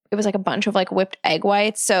like, it was like a bunch of like whipped egg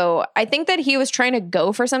whites. So I think that he was trying to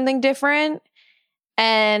go for something different.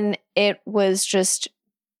 And it was just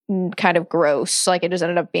kind of gross. Like, it just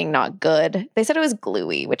ended up being not good. They said it was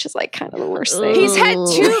gluey, which is like kind of the worst thing. He's had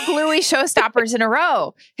 2 gluey Showstoppers in a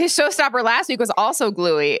row. His Showstopper last week was also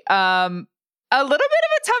gluey. A little bit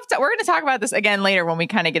of a tough time. We're going to talk about this again later when we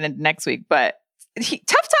kind of get into next week, but tough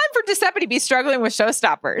time for Giuseppe to be struggling with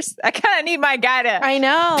Showstoppers. I kind of need my guy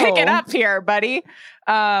to pick it up here, buddy.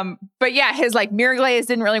 But yeah, his like mirror glaze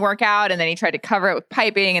didn't really work out, and then he tried to cover it with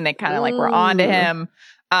piping, and they kind of like were on to him.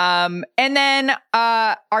 And then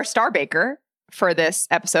our star baker for this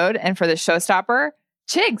episode and for this Showstopper,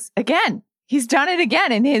 Chigs, again. He's done it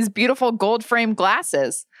again in his beautiful gold frame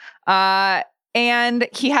glasses. And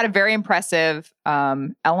he had a very impressive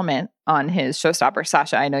element on his Showstopper.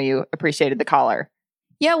 Sasha, I know you appreciated the collar.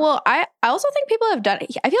 Yeah, well, I also think people have done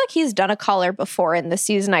it. I feel like he's done a collar before in the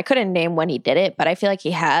season. I couldn't name when he did it, but I feel like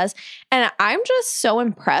he has. And I'm just so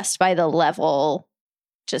impressed by the level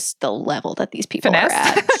that these people Finesse?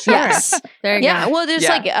 are at. Sure. Yes. There you go. Well, there's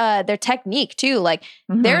like their technique too. Like,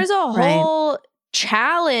 there's a whole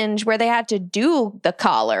challenge where they had to do the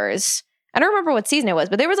collars. I don't remember what season it was,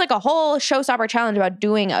 but there was like a whole Showstopper challenge about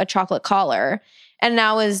doing a chocolate collar. And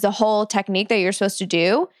that was the whole technique that you're supposed to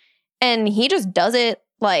do. And he just does it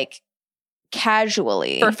like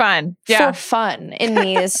casually. For fun. For fun in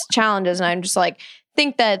these challenges. And I'm just like,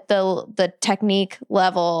 think that the technique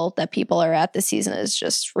level that people are at this season is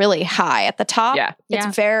just really high. At the top,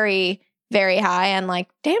 it's very, very high. And like,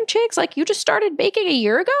 damn, Chigs, like, you just started baking a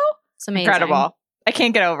year ago? It's amazing. Incredible. I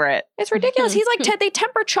can't get over it. It's ridiculous. He's like, they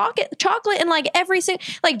temper chocolate in like every single,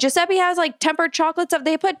 like Giuseppe has like tempered chocolates.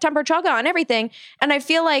 They put tempered chocolate on everything. And I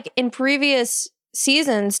feel like in previous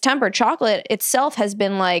seasons, tempered chocolate itself has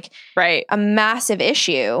been like a massive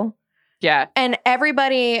issue. Yeah. And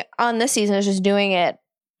everybody on this season is just doing it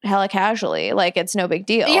hella casually. Like, it's no big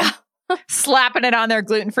deal. Yeah. Slapping it on their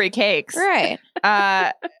gluten-free cakes. Right.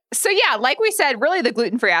 So yeah, like we said, really the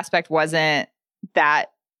gluten-free aspect wasn't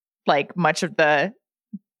that like much of the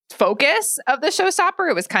focus of the Showstopper.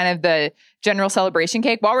 It was kind of the general celebration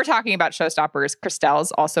cake. While we're talking about Showstoppers,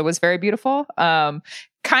 Christelle's also was very beautiful.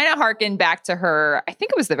 Kind of harkened back to her, I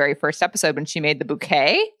think it was the very first episode when she made the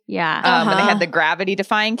bouquet. Yeah. And they had the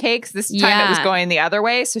gravity-defying cakes. This time it was going the other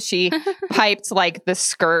way. So she piped like the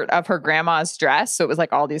skirt of her grandma's dress. So it was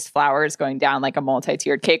like all these flowers going down like a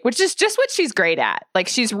multi-tiered cake, which is just what she's great at. Like,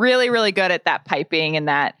 she's really, really good at that piping and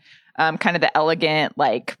that kind of the elegant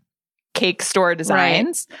like cake store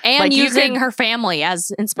designs. Right. And like, using her family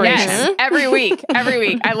as inspiration. Yes, every week.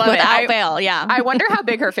 I love Without fail, yeah. I wonder how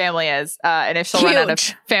big her family is and if she'll run out of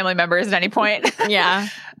family members at any point. Yeah.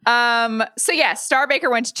 So yeah, Star Baker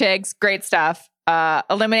went to Chigs. Great stuff.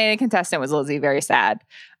 Eliminated contestant was Lizzie. Very sad.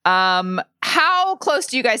 How close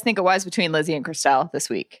do you guys think it was between Lizzie and Christelle this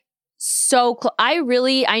week? So I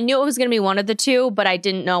knew it was going to be one of the two, but I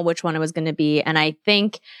didn't know which one it was going to be. And I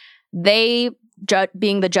think they,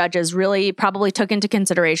 being the judges, really probably took into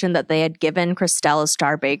consideration that they had given Crystelle a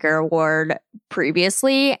Star Baker Award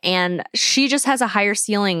previously, and she just has a higher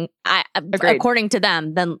ceiling, according to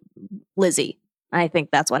them, than Lizzie. I think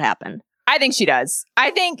that's what happened. I think she does.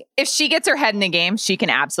 I think if she gets her head in the game, she can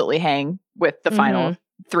absolutely hang with the final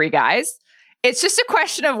three guys. It's just a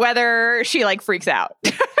question of whether she like freaks out.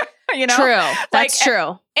 You know? True. That's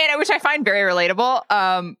true. And which I find very relatable.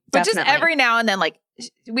 But Definitely. just every now and then, like,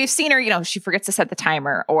 we've seen her, you know, she forgets to set the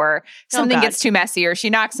timer, or something gets too messy, or she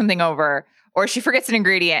knocks something over, or she forgets an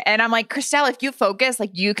ingredient. And I'm like, Crystelle, if you focus,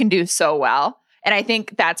 like, you can do so well. And I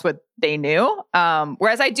think that's what they knew.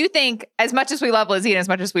 Whereas I do think, as much as we love Lizzie and as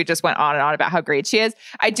much as we just went on and on about how great she is,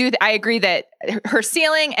 I agree that her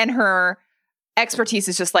ceiling and her expertise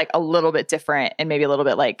is just like a little bit different, and maybe a little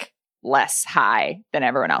bit like less high than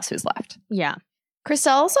everyone else who's left. Yeah.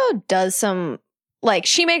 Crystelle also does some, like,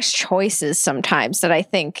 she makes choices sometimes that I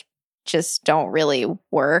think just don't really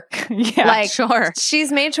work. Yeah, like, sure.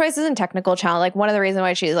 She's made choices in technical challenge. Like, one of the reasons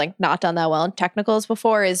why she's like not done that well in technicals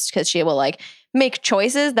before is because she will like make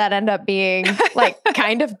choices that end up being like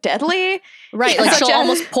kind of deadly. Right. Like, she'll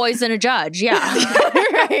almost poison a judge. Yeah.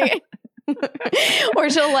 Right. Or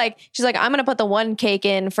she's like, I'm gonna put the one cake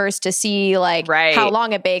in first to see like how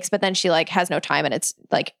long it bakes, but then she like has no time and it's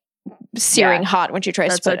like searing hot when she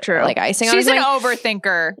tries to put like icing on. She's an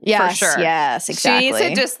overthinker, yes, for sure. Yes, exactly. She needs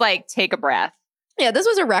to just like take a breath. Yeah, this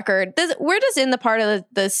was a record. We're just in the part of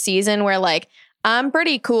the season where like I'm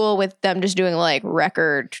pretty cool with them just doing like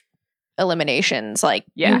record eliminations. Like,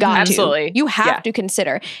 you got absolutely. You have to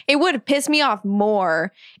consider. It would piss me off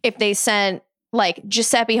more if they sent like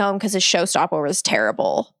Giuseppe home because his showstopper was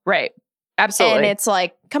terrible. Right. Absolutely. And it's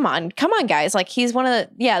like, come on, guys. Like, he's one of the,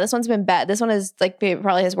 this one's been bad. This one is like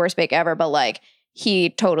probably his worst bake ever, but like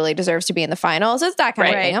he totally deserves to be in the finals. It's that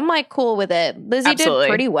kind of thing. I'm like cool with it. Lizzie did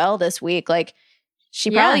pretty well this week. Like,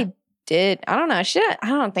 she probably did. I don't know. I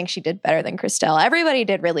don't think she did better than Crystelle. Everybody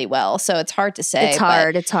did really well. So it's hard to say. It's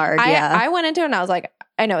hard. Yeah. I went into it and I was like,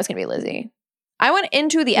 I know it's going to be Lizzie. I went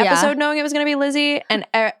into the episode knowing it was going to be Lizzie, and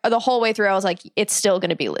the whole way through, I was like, it's still going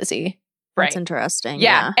to be Lizzie. Right. That's interesting.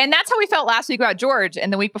 Yeah. And that's how we felt last week about George,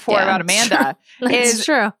 and the week before about Amanda. That's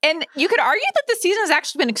true. And you could argue that the season has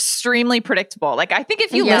actually been extremely predictable. Like, I think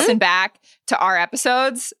if you listen back to our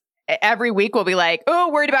episodes, every week we'll be like,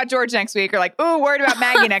 oh, worried about George next week, or like, oh, worried about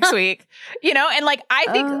Maggie next week. You know, and like, I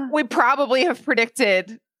think we probably have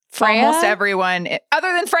predicted Freya? Almost everyone,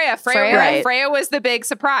 other than Freya. Freya was the big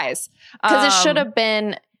surprise. Because it should have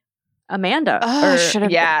been Amanda.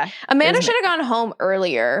 Amanda should have gone home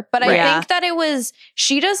earlier. But I think that it was,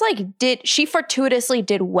 she fortuitously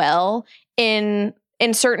did well in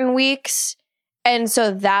certain weeks. And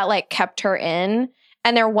so that like kept her in.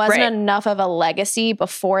 And there wasn't enough of a legacy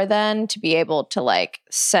before then to be able to like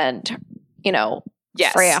send,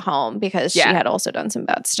 Freya home, because she had also done some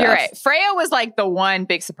bad stuff. You're right. Freya was like the one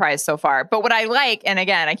big surprise so far. But what I like, and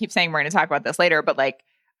again, I keep saying we're going to talk about this later, but like,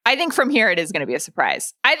 I think from here it is going to be a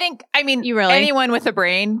surprise. Anyone with a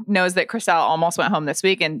brain knows that Crystelle almost went home this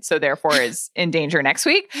week, and so therefore is in danger next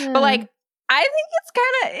week. Yeah. But like, I think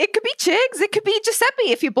it could be Chigs. It could be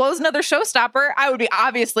Giuseppe. If he blows another showstopper, I would be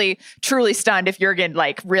obviously truly stunned if Jürgen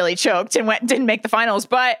like really choked and didn't make the finals.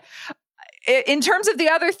 But in terms of the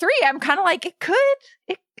other three, I'm kind of like,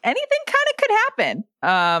 anything kind of could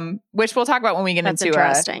happen. Which we'll talk about when we get into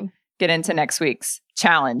next week's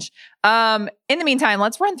challenge. In the meantime,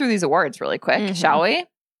 let's run through these awards really quick, shall we?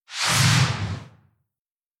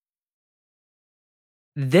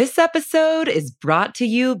 This episode is brought to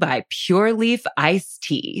you by Pure Leaf Iced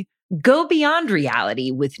Tea. Go beyond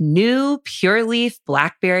reality with new Pure Leaf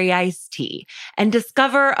Blackberry Iced Tea and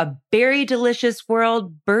discover a berry delicious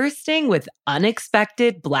world bursting with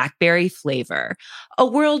unexpected blackberry flavor. A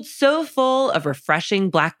world so full of refreshing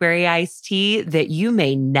blackberry iced tea that you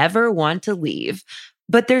may never want to leave.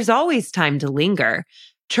 But there's always time to linger.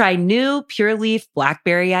 Try new Pure Leaf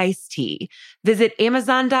Blackberry Iced Tea. Visit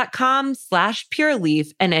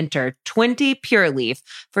Amazon.com/PureLeaf and enter 20 Pure Leaf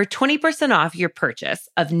for 20% off your purchase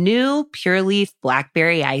of new Pure Leaf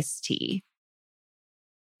Blackberry Iced Tea.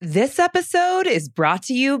 This episode is brought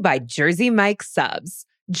to you by Jersey Mike's Subs.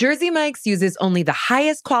 Jersey Mike's uses only the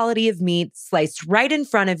highest quality of meat sliced right in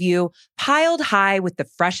front of you, piled high with the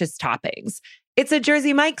freshest toppings. It's a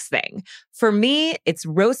Jersey Mike's thing. For me, it's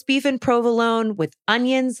roast beef and provolone with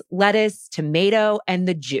onions, lettuce, tomato, and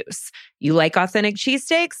the juice. You like authentic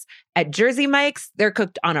cheesesteaks? At Jersey Mike's, they're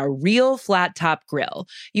cooked on a real flat top grill.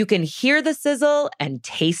 You can hear the sizzle and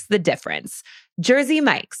taste the difference. Jersey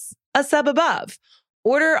Mike's, a sub above.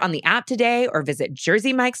 Order on the app today or visit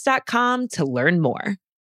jerseymikes.com to learn more.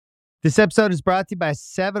 This episode is brought to you by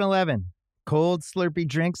 7-Eleven. Cold, slurpy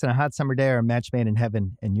drinks and a hot summer day are a match made in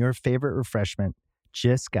heaven, and your favorite refreshment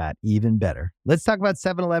just got even better. Let's talk about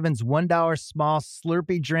 7-Eleven's $1 small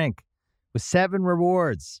slurpy drink with 7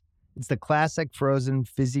 rewards. It's the classic frozen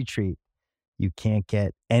fizzy treat you can't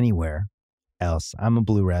get anywhere else. I'm a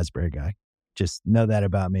blue raspberry guy. Just know that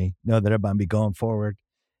about me. Know that about me going forward.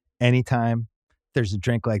 Anytime there's a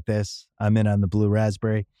drink like this, I'm in on the blue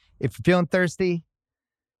raspberry. If you're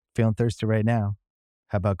feeling thirsty right now,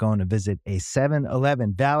 how about going to visit a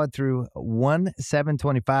 7-Eleven valid through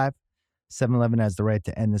 1/7/25? 7-Eleven has the right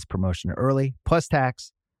to end this promotion early, plus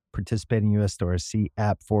tax. Participating U.S. stores. See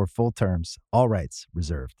app for full terms. All rights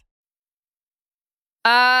reserved.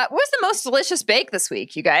 What was the most delicious bake this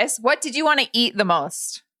week, you guys? What did you want to eat the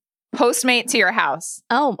most? Postmate to your house.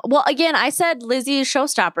 Oh, well, again, I said Lizzie's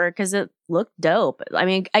Showstopper because it looked dope. I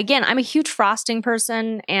mean, again, I'm a huge frosting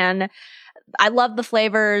person and I love the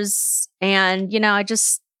flavors. And,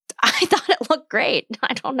 I thought it looked great.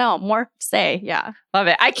 I don't know. More to say. Yeah. Love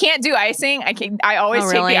it. I can't do icing. I always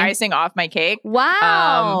take the icing off my cake.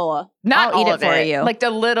 Wow. Not I'll all eat of it for you. Like the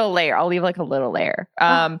little layer. I'll leave like a little layer.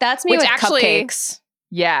 That's me with cupcakes.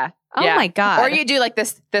 Yeah. Oh my God. Or you do like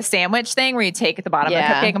the sandwich thing where you take the bottom of the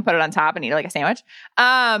cupcake and put it on top and eat it like a sandwich.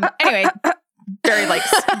 Anyway, very like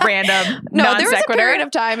random. No, there was a period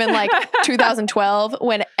of time in like 2012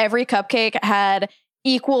 when every cupcake had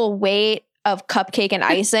equal weight of cupcake and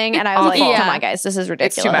icing, and I was like, "Come on, guys, this is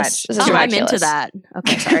ridiculous. It's too much. This is ridiculous. I'm into that."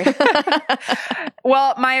 Okay, sorry.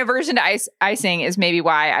 Well, my aversion to icing is maybe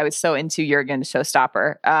why I was so into Jurgen's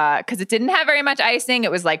Showstopper, because it didn't have very much icing. It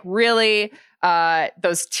was like really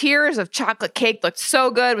those tiers of chocolate cake looked so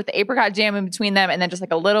good with the apricot jam in between them, and then just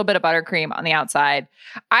like a little bit of buttercream on the outside.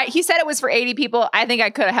 He said it was for 80 people. I think I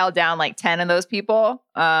could have held down like 10 of those people.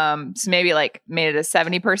 So maybe like made it a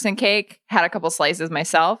 70-person cake. Had a couple slices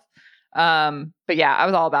myself. But yeah, I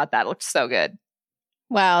was all about that. It looked so good.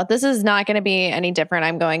 Wow, this is not going to be any different.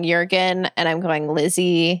 I'm going Jurgen and I'm going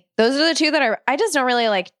Lizzie. Those are the two that I just don't really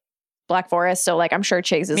like Black Forest. So like, I'm sure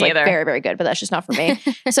Chigs is like very, very good, but that's just not for me.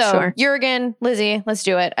 So sure. Jurgen, Lizzie, let's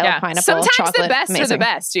do it. I love pineapple, sometimes chocolate. The best amazing. Are the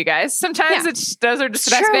best, you guys. Sometimes those are just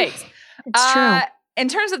the best bakes. It's true. In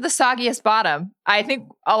terms of the soggiest bottom, I think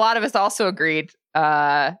a lot of us also agreed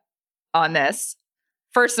on this.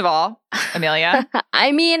 First of all, Amelia.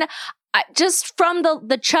 I mean, just from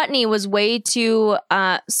the chutney was way too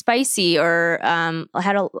spicy or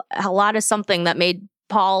had a lot of something that made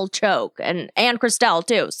Paul choke and Christelle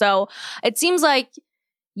too. So it seems like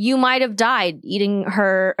you might have died eating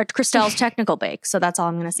Christelle's technical bake. So that's all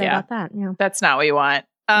I'm going to say about that. Yeah. That's not what you want.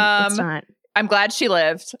 It's not. I'm glad she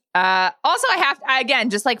lived. Also, I have again,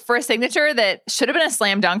 just like for a signature that should have been a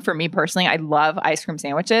slam dunk for me personally. I love ice cream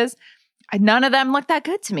sandwiches. None of them looked that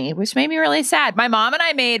good to me, which made me really sad. My mom and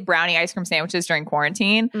I made brownie ice cream sandwiches during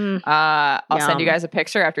quarantine. I'll send you guys a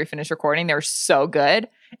picture after we finish recording. They were so good.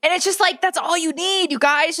 And it's just like, that's all you need, you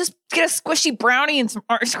guys. Just get a squishy brownie and some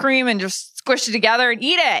ice cream and just squish it together and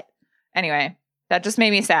eat it. Anyway, that just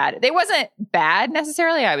made me sad. They wasn't bad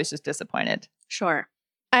necessarily. I was just disappointed. Sure.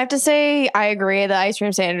 I have to say, I agree. The ice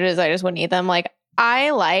cream sandwiches, I just wouldn't eat them. Like,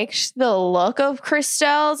 I liked the look of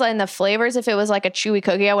Christelle's and the flavors. If it was like a chewy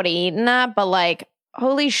cookie, I would have eaten that. But like,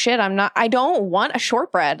 holy shit, I don't want a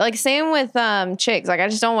shortbread. Like same with Chigs. Like I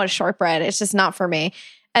just don't want a shortbread. It's just not for me.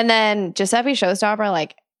 And then Giuseppe Showstopper,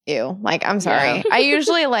 like, ew. Like, I'm sorry. Yeah. I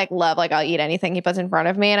usually love, I'll eat anything he puts in front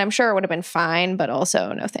of me. And I'm sure it would have been fine, but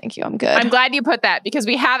also no, thank you. I'm good. I'm glad you put that because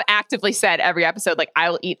we have actively said every episode, like, I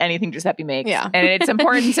will eat anything Giuseppe makes. Yeah. And it's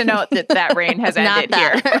important to note that reign has ended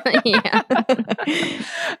here. Yeah.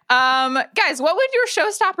 Guys, what would your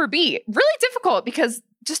showstopper be? Really difficult because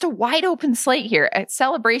just a wide open slate here. A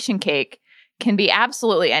celebration cake can be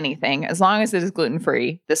absolutely anything as long as it is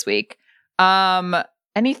gluten-free this week.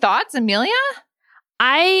 Any thoughts, Amelia?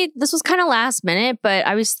 This was kind of last minute, but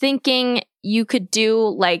I was thinking you could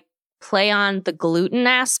do play on the gluten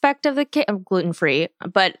aspect of the cake. I'm gluten free,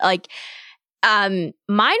 but mine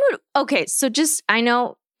would, okay. So I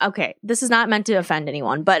know, okay, this is not meant to offend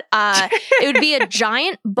anyone, but it would be a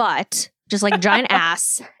giant butt, just like giant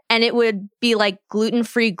ass. And it would be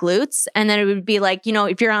gluten-free glutes. And then it would be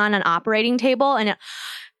if you're on an operating table and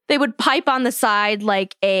they would pipe on the side an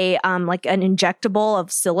injectable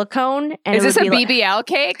of silicone. And is this a BBL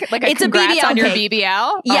cake? It's congrats a BBL on cake. your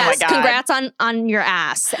BBL? Yes, oh my God. Congrats on your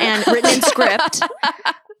ass and written in script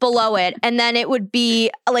below it. And then it would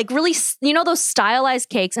be really, those stylized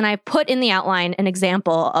cakes. And I put in the outline an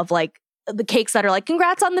example of the cakes that are like,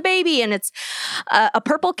 congrats on the baby. And it's a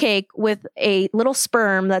purple cake with a little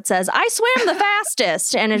sperm that says, I swam the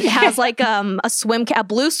fastest. And it has like a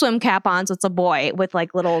blue swim cap on. So it's a boy with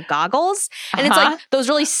like little goggles. And it's like those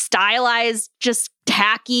really stylized, just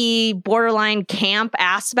tacky, borderline camp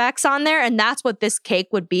aspects on there. And that's what this cake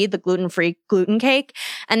would be, the gluten-free gluten cake.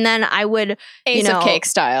 And then I would, Ace of Cake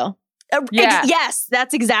style. Yes,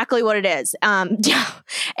 that's exactly what it is. And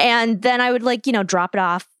then I would like, drop it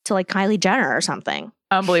off to like Kylie Jenner or something.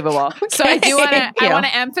 Unbelievable. Okay. So I want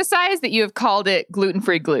to emphasize that you have called it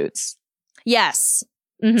gluten-free glutes. Yes.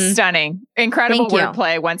 Mm-hmm. Stunning. Incredible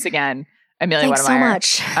wordplay once again. Amelia Thanks so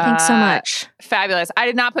much. Thanks so much. Fabulous. I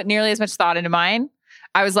did not put nearly as much thought into mine.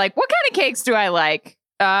 I was like, what kind of cakes do I like?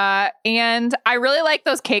 And I really like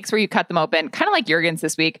those cakes where you cut them open, kind of like Juergen's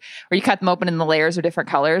this week, where you cut them open and the layers are different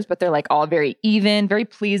colors, but they're like all very even, very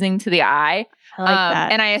pleasing to the eye. I like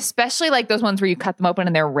that. And I especially like those ones where you cut them open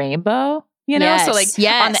and they're rainbow, So like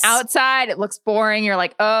on the outside, it looks boring. You're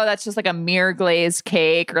like, oh, that's just like a mirror glazed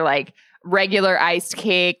cake or like regular iced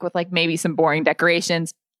cake with like maybe some boring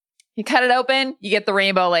decorations. You cut it open, you get the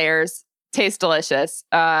rainbow layers. Tastes delicious.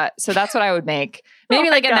 So that's what I would make. Maybe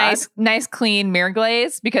like a nice clean mirror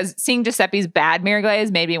glaze, because seeing Giuseppe's bad mirror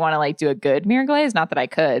glaze made me want to like do a good mirror glaze. Not that I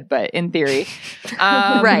could, but in theory.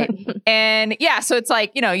 Right. And yeah, so it's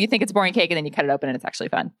like, you think it's a boring cake and then you cut it open and it's actually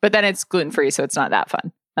fun. But then it's gluten-free, so it's not that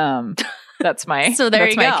fun. That's my so there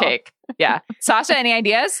that's you my go. Cake. Yeah. Sasha, any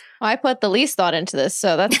ideas? Well, I put the least thought into this,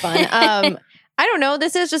 so that's fun. I don't know.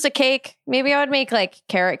 This is just a cake. Maybe I would make like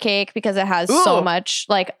carrot cake because it has so much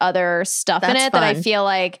like other stuff in it that I feel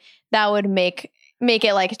like that would make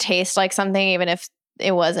it like taste like something, even if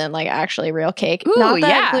it wasn't like actually real cake. Ooh, not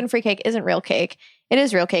that gluten-free cake isn't real cake. It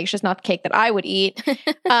is real cake. It's just not the cake that I would eat.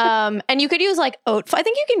 And you could use like oat. I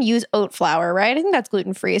think you can use oat flour, right? I think that's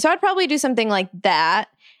gluten-free. So I'd probably do something like that.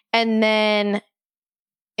 And then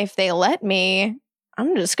if they let me,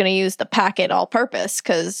 I'm just going to use the packet all-purpose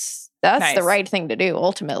because that's the right thing to do,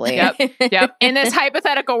 ultimately. Yep. In this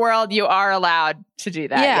hypothetical world, you are allowed to do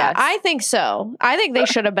that. Yeah, yes. I think so. I think they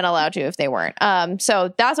should have been allowed to if they weren't.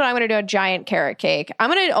 So that's what I'm going to do, a giant carrot cake. I'm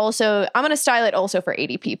going to style it also for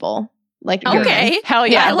 80 people. Like, okay. Hell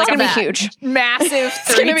yeah. It's going to be huge. Massive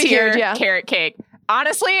 30-tier carrot cake.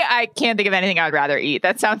 Honestly, I can't think of anything I would rather eat.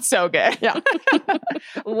 That sounds so good. Yeah.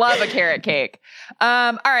 Love a carrot cake.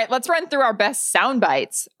 All right, let's run through our best sound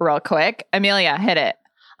bites real quick. Amelia, hit it.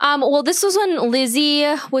 Well, this was when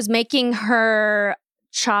Lizzie was making her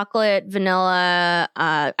chocolate vanilla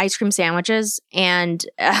ice cream sandwiches, and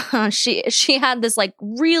she had this like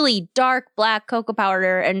really dark black cocoa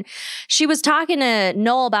powder, and she was talking to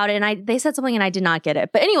Noel about it, and they said something and I did not get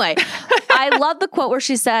it. But anyway, I love the quote where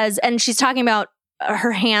she says, and she's talking about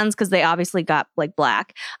her hands because they obviously got like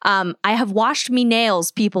black. I have washed me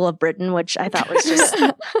nails, people of Britain, which I thought was just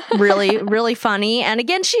really, really funny. And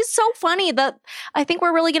again, she's so funny that I think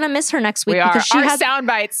we're really going to miss her next week. Because our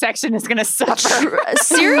soundbite section is going to suffer.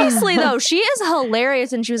 Seriously, though, she is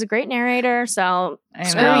hilarious and she was a great narrator. So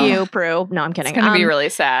screw you, Prue. No, I'm kidding. It's going to be really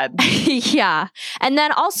sad. Yeah. And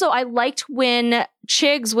then also I liked when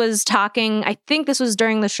Chigs was talking, I think this was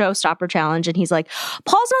during the Showstopper Challenge, and he's like,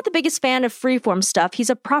 Paul's not the biggest fan of freeform stuff. He's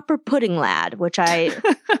a proper pudding lad, which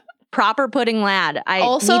proper pudding lad.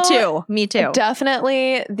 Me too.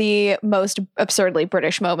 Definitely the most absurdly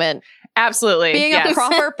British moment. Absolutely. Being a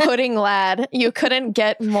proper pudding lad, you couldn't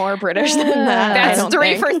get more British than that. That's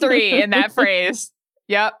 3 for 3 in that phrase.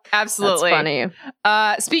 Yep, absolutely. That's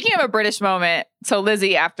funny. Speaking of a British moment, so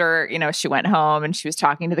Lizzie, after, she went home and she was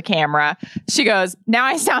talking to the camera, she goes, now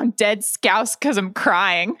I sound dead scouse because I'm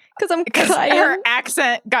crying. Because her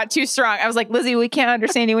accent got too strong. I was like, Lizzie, we can't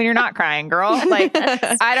understand you when you're not crying, girl. Like,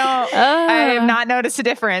 I have not noticed a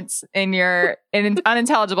difference in your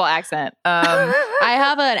unintelligible accent. I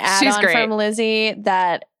have an add-on from Lizzie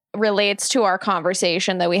that relates to our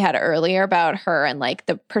conversation that we had earlier about her and like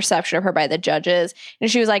the perception of her by the judges.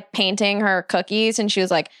 And she was like painting her cookies and she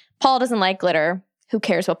was like, Paul doesn't like glitter. Who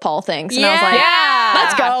cares what Paul thinks? And I was like,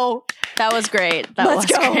 let's go. That was great. Let's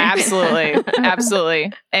go. Great. Absolutely.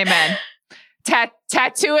 Absolutely. Amen.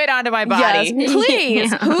 Tattoo it onto my body. Yes,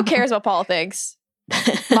 please. Who cares what Paul thinks?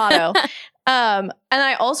 Motto. And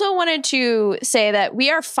I also wanted to say that we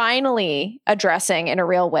are finally addressing in a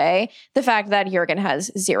real way the fact that Juergen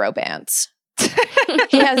has 0 bands.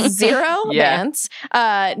 He has 0 bands.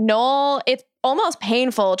 Noel, it's almost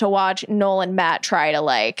painful to watch Noel and Matt try to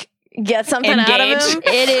like get something out of him.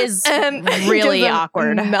 It is really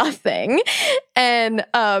awkward. Nothing. And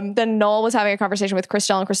then Noel was having a conversation with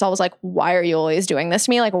Crystal, and Crystal was like, why are you always doing this to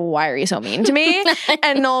me? Like, why are you so mean to me?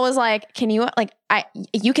 And Noel was like, can you, like,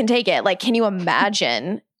 you can take it. Like, can you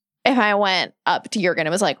imagine if I went up to Jürgen and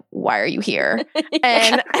was like, why are you here?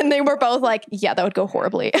 And they were both like, yeah, that would go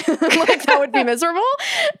horribly. Like, that would be miserable.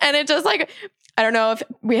 And it just like, I don't know if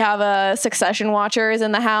we have Succession watchers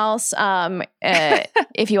in the house.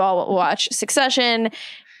 If you all watch Succession,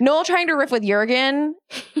 Noel trying to riff with Jürgen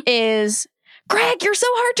is, Greg, you're so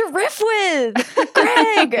hard to riff with.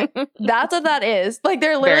 Greg. That's what that is. Like,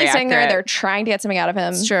 they're literally sitting there, they're trying to get something out of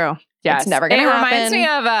him. It's true. Yes. It's never going to happen. It reminds me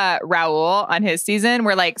of Raul on his season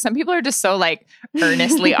where like some people are just so like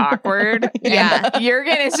earnestly awkward. Yeah.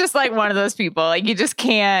 Jürgen is just like one of those people. Like you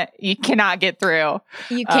cannot get through.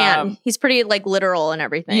 You can't. He's pretty like literal and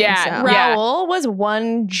everything. Yeah. So. Raul was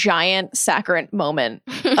one giant saccharine moment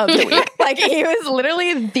of the week. Like he was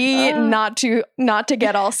literally the not to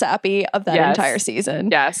get all sappy of that entire season.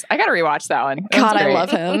 Yes. I got to rewatch that one. God, I love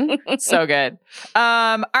him. So good.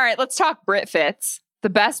 All right, let's talk Brit fits. The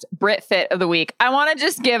best Brit fit of the week. I want to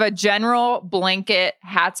just give a general blanket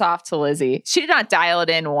hats off to Lizzie. She did not dial it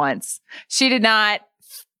in once. She did not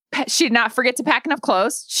forget to pack enough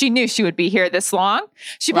clothes. She knew she would be here this long.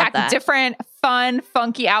 She packed a different, fun,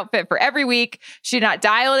 funky outfit for every week. She did not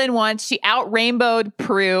dial it in once. She out rainbowed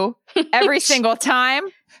Prue every single time.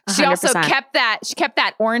 She 100%. Also kept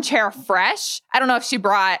that orange hair fresh. I don't know if she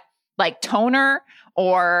brought like toner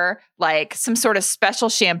or like some sort of special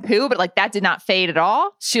shampoo, but like that did not fade at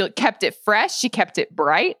all. She kept it fresh. She kept it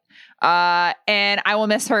bright. And I will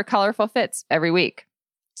miss her colorful fits every week.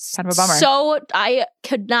 Kind of a bummer. So I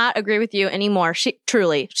could not agree with you anymore.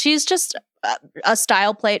 She's just a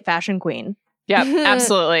style plate fashion queen. Yep,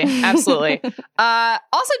 absolutely. Absolutely.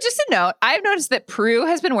 Also, just a note, I've noticed that Prue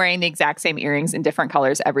has been wearing the exact same earrings in different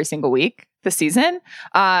colors every single week this season.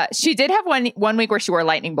 She did have one week where she wore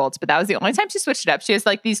lightning bolts, but that was the only time she switched it up. She has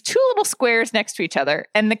like these two little squares next to each other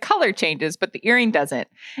and the color changes, but the earring doesn't.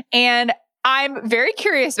 And I'm very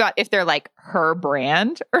curious about if they're like her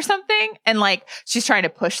brand or something. And like she's trying to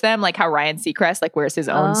push them, like how Ryan Seacrest like wears his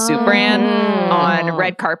own suit brand on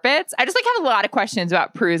red carpets. I just like have a lot of questions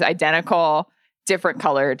about Prue's identical, different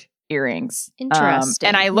colored earrings. Interesting.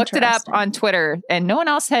 And I looked it up on Twitter and no one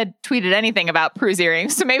else had tweeted anything about Prue's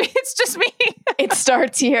earrings. So maybe it's just me. It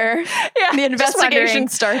starts here. Yeah, the investigation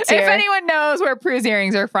starts here. If anyone knows where Prue's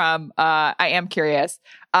earrings are from, I am curious.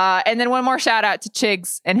 And then one more shout out to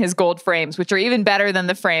Chigs and his gold frames, which are even better than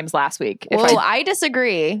the frames last week. I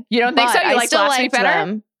disagree. You don't think so? You liked last week better?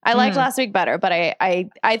 Them. I liked last week better, but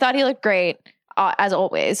I thought he looked great as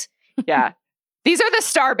always. Yeah. These are the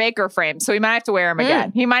Star Baker frames, so he might have to wear them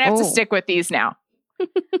again. He might have to stick with these now.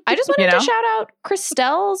 I just wanted to shout out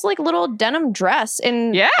Christelle's like little denim dress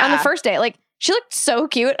on the first day. Like she looked so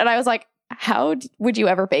cute, and I was like, how would you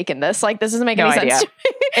ever bake in this? Like this doesn't make any sense to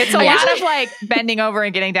me. It's a lot of like bending over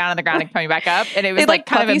and getting down on the ground and coming back up. And it was like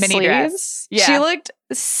kind of a mini dress. Yeah. She looked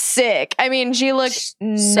sick. I mean, she looked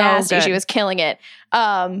nasty. She was killing it.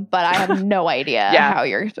 But I have no idea how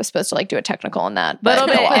you're supposed to like do a technical on that. A little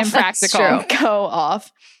bit impractical. Go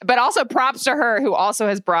off. But also props to her who also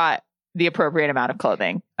has brought the appropriate amount of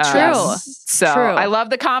clothing. True. So I love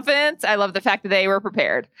the confidence. I love the fact that they were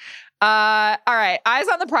prepared. All right. Eyes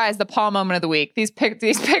on the prize, the Paul moment of the week. These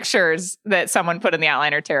pictures that someone put in the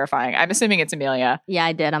outline are terrifying. I'm assuming it's Amelia. Yeah,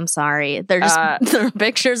 I did. I'm sorry. They're just they're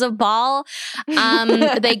pictures of Paul.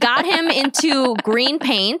 They got him into green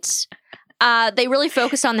paint. They really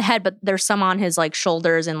focused on the head, but there's some on his like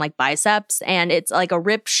shoulders and like biceps, and it's like a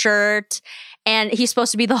ripped shirt, and he's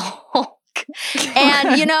supposed to be the Hulk.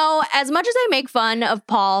 And, you know, as much as I make fun of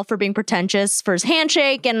Paul for being pretentious for his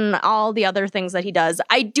handshake and all the other things that he does,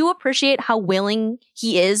 I do appreciate how willing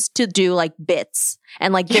he is to do like bits.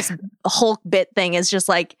 And like this Hulk bit thing is just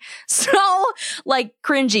like so like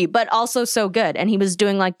cringy, but also so good. And he was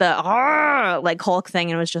doing like the like Hulk thing,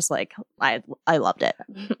 and it was just like, I loved it.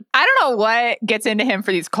 I don't know what gets into him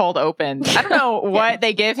for these cold opens. I don't know what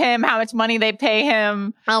they give him, how much money they pay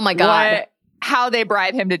him. Oh my God. How they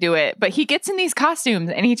bribe him to do it, but he gets in these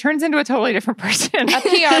costumes and he turns into a totally different person. A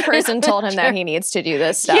PR person told him that he needs to do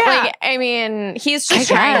this stuff. Yeah. Like, I mean, he's just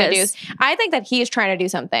trying to do. I think that he's trying to do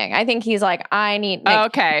something. I think he's like, I need.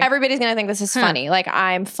 Like, everybody's gonna think this is funny. Like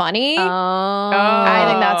I'm funny. I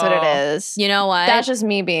think that's what it is. You know what? That's just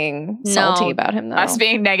me being salty about him, though. Us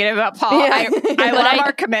being negative about Paul. Yeah. I love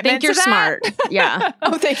our commitment. I think you're smart. Yeah.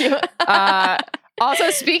 Oh, thank you.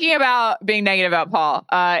 Also, speaking about being negative about Paul,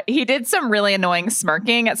 he did some really annoying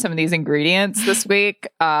smirking at some of these ingredients this week.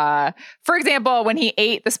 For example, when he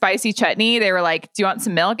ate the spicy chutney, they were like, do you want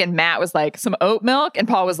some milk? And Matt was like, some oat milk? And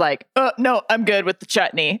Paul was like, no, I'm good with the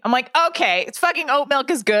chutney. I'm like, okay, it's fucking oat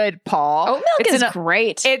milk is good, Paul. Oat milk is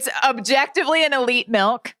great. It's objectively an elite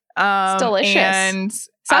milk. It's delicious. And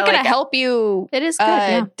It's not going to help you it is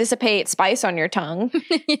good, dissipate spice on your tongue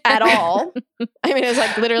at all. I mean, it's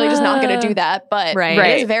like literally just not going to do that, but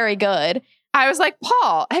it is very good. I was like,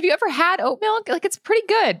 Paul, have you ever had oat milk? Like, it's pretty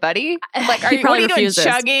good, buddy. Like, what are you doing?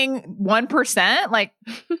 Chugging 1%? Like,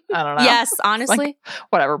 I don't know. Yes, honestly. Like,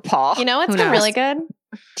 whatever, Paul. You know what's been really good?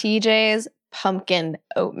 TJ's pumpkin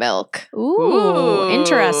oat milk. Ooh,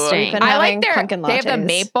 interesting. I like their pumpkin lattes. They have the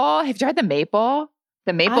maple. Have you tried the maple?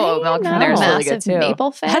 The maple oat milk from there is really good too.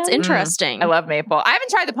 Maple fan. That's interesting. I love maple. I haven't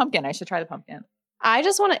tried the pumpkin. I should try the pumpkin. I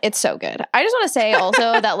just want to, it's so good. I just want to say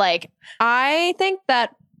also that like, I think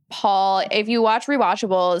that Paul, if you watch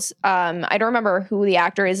Rewatchables, I don't remember who the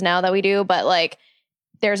actor is now that we do, but like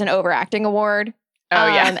there's an overacting award. Oh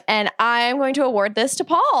yeah. And I'm going to award this to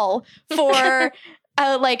Paul for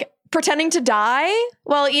like pretending to die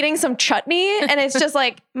while eating some chutney. And it's just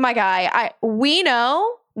like, my guy,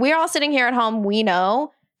 we're all sitting here at home. We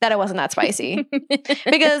know that it wasn't that spicy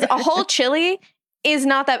because a whole chili is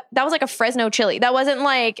not that was like a Fresno chili. It wasn't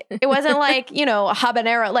like, a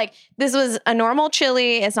habanero. Like this was a normal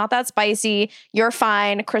chili. It's not that spicy. You're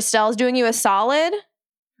fine. Christelle's doing you a solid.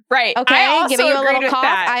 Right. Okay. Giving you a little cough.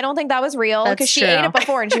 I don't think that was real because she ate it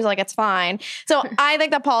before and she was like, it's fine. So I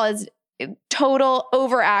think that Paul is total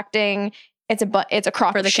overacting. It's a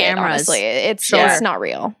crock for the shit, cameras. Honestly. It's not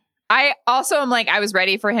real. I also am like, I was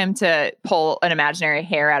ready for him to pull an imaginary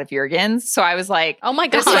hair out of Jurgen's. So I was like, oh my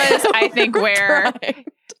God. This was, I think, where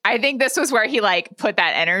I think this was where he like put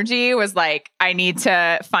that energy was like, I need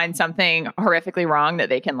to find something horrifically wrong that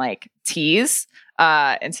they can like tease.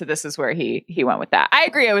 And so this is where he went with that. I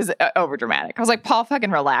agree. It was over dramatic. I was like, Paul,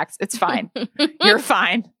 fucking relax. It's fine. You're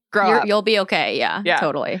fine. Grow up. You'll be okay. Yeah,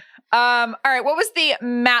 totally. All right. What was the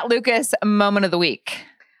Matt Lucas moment of the week?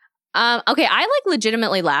 Okay, I like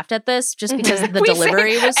legitimately laughed at this just because the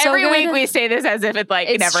delivery was so good. Every week we say this as if it like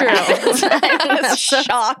it's never true. happened. I was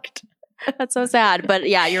shocked. That's so sad. But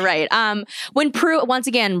yeah, you're right. When Prue, once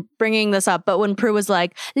again, bringing this up, but when Prue was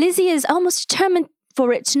like, Lizzie is almost determined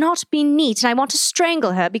for it to not be neat and I want to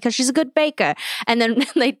strangle her because she's a good baker. And then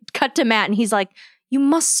they cut to Matt and he's like, you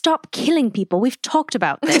must stop killing people. We've talked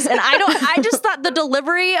about this. And I just thought the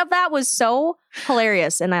delivery of that was so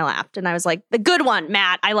hilarious. And I laughed. And I was like, the good one,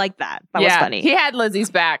 Matt. I like that. That was funny. He had Lizzie's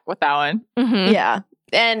back with that one. Mm-hmm. Yeah.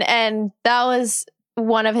 And that was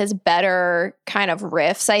one of his better kind of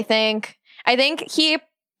riffs, I think. I think he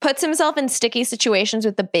puts himself in sticky situations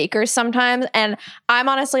with the bakers sometimes. And I'm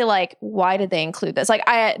honestly like, why did they include this? Like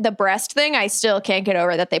the breast thing, I still can't get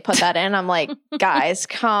over that they put that in. I'm like, guys,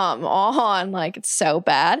 come on. Like it's so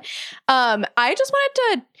bad. I just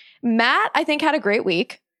wanted to, Matt, I think had a great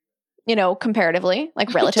week, comparatively,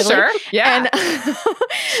 like relatively. Sure. Yeah. And,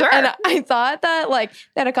 sure. And I thought that like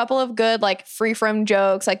they had a couple of good like free from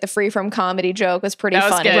jokes, like the free from comedy joke was pretty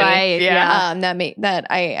funny. Good. Right. Yeah. That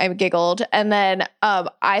I giggled. And then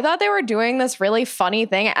I thought they were doing this really funny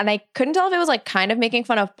thing. And I couldn't tell if it was like kind of making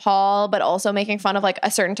fun of Paul, but also making fun of like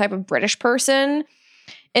a certain type of British person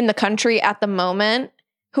in the country at the moment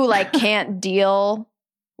who like can't deal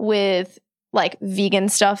with like vegan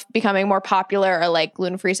stuff becoming more popular or like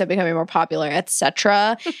gluten-free stuff becoming more popular,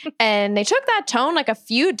 etc. And they took that tone like a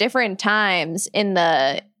few different times in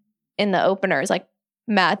the openers. Like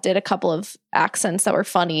Matt did a couple of accents that were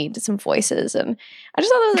funny, did some voices, and I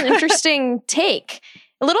just thought that was an interesting take.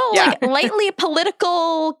 A little like lightly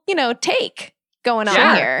political, take going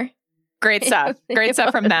on here. Great stuff. Great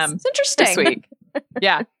stuff from them. It's interesting this week.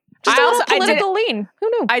 Yeah. Just a little political lean. Who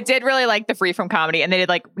knew? I did really like the free from comedy, and they did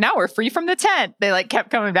like, now we're free from the tent. They like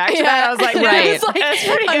kept coming back to that. I was like, right. That's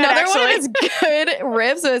pretty good. Another actually. one of his good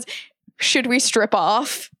riffs was, should we strip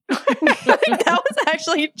off? That was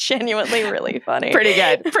actually genuinely really funny. Pretty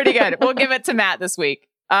good. We'll give it to Matt this week.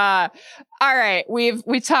 All right.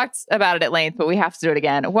 We talked about it at length, but we have to do it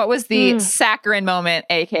again. What was the saccharine moment,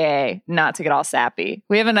 aka not to get all sappy?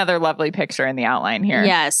 We have another lovely picture in the outline here.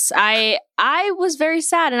 Yes. I was very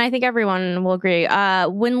sad, and I think everyone will agree.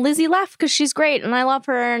 When Lizzie left, because she's great and I love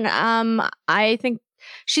her, and I think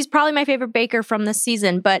she's probably my favorite baker from this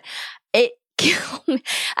season, but it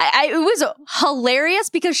was hilarious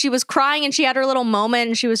because she was crying and she had her little moment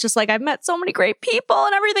and she was just like, I've met so many great people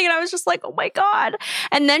and everything. And I was just like, oh my God.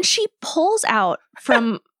 And then she pulls out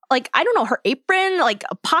from like, I don't know, her apron, like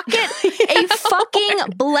a pocket, a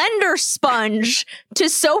fucking blender sponge to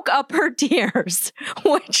soak up her tears,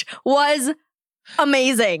 which was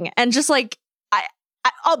amazing. And just like,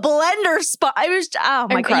 a blender sponge. I was, oh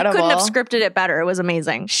my God, you couldn't have scripted it better. It was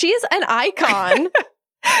amazing. She's an icon.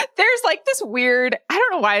 There's like this weird, I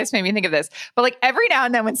don't know why this made me think of this, but like every now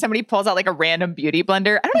and then when somebody pulls out like a random beauty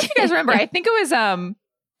blender, I don't know if you guys remember, I think it was,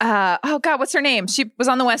 oh God, what's her name? She was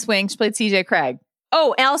on The West Wing. She played CJ Craig.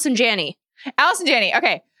 Oh, Allison Janney. Allison Janney.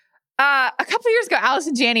 Okay. A couple of years ago,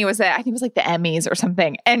 Allison Janney was at, I think it was like the Emmys or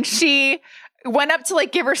something. And she went up to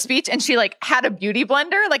like give her speech and she like had a beauty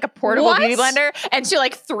blender, like a portable beauty blender. And she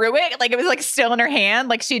like threw it, like it was like still in her hand.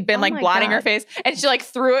 Like she'd been like blotting her face and she like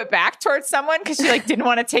threw it back towards someone because she like didn't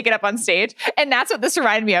want to take it up on stage. And that's what this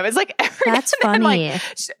reminded me of. It's like, that's funny. Like,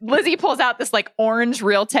 Lizzie pulls out this like orange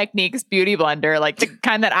Real Techniques beauty blender, like the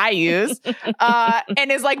kind that I use,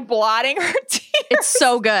 and is like blotting her tears. It's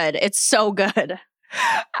so good. It's so good.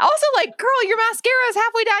 Also, like, girl, your mascara is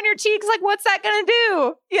halfway down your cheeks. Like, what's that gonna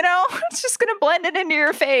do? You know, it's just gonna blend it into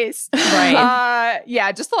your face. Right. Yeah,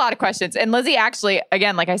 just a lot of questions. And Lizzie actually,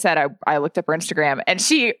 again, like I said, I looked up her Instagram and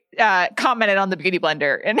she commented on the beauty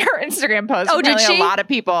blender in her Instagram post. Oh, did she? A lot of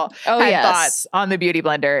people had thoughts on the beauty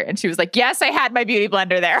blender. And she was like, yes, I had my beauty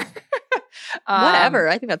blender there. Whatever.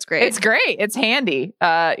 I think that's great. It's great. It's handy.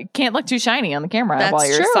 You can't look too shiny on the camera while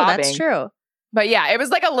you're sobbing. That's true. But yeah, it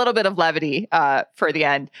was like a little bit of levity for the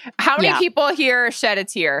end. How many people here shed a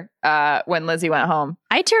tear when Lizzie went home?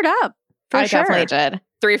 I teared up. I definitely did.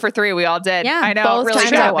 3 for 3, we all did. Yeah, I know. Both really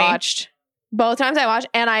times I watched. Both times I watched,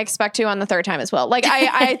 and I expect to on the third time as well. Like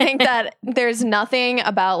I think that there's nothing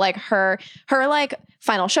about like her like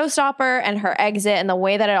final showstopper and her exit and the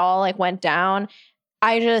way that it all like went down.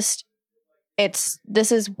 This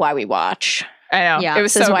is why we watch. I know. Yeah, it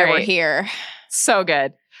was this so is why great. we're here. So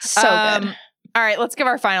good. So good. All right, let's give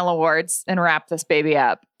our final awards and wrap this baby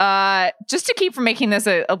up. Just to keep from making this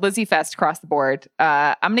a Lizzie fest across the board,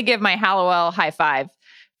 I'm going to give my Hallowell high five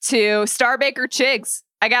to Starbaker Chigs.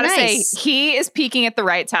 I got to say, he is peaking at the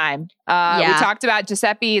right time. We talked about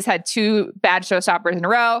Giuseppe. He's had 2 bad showstoppers in a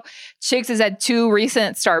row. Chigs has had 2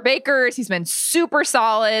 recent Starbakers. He's been super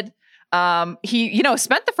solid. He,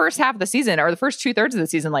 spent the first half of the season or the first 2/3 of the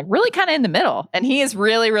season, like really kind of in the middle. And he is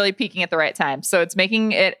really, really peaking at the right time. So it's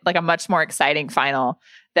making it like a much more exciting final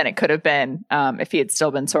than it could have been if he had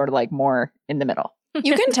still been sort of like more in the middle.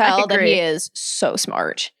 You can tell that he is so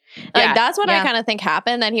smart. Like that's what I kind of think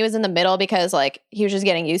happened. That he was in the middle because like he was just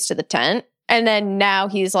getting used to the tent. And then now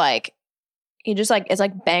he's like, he just like, it's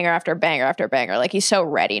like banger after banger after banger. Like he's so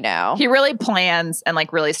ready now. He really plans and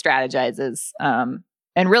like really strategizes.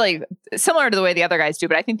 And really similar to the way the other guys do,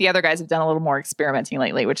 but I think the other guys have done a little more experimenting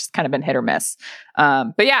lately, which has kind of been hit or miss.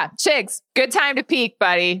 But yeah, Chigs, good time to peak,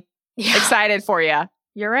 buddy. Yeah. Excited for you.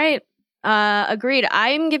 You're right. Agreed.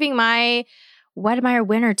 I'm giving my Wedmeyer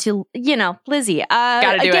winner to, Lizzie.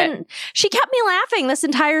 Gotta do it. She kept me laughing this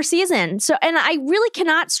entire season. So, and I really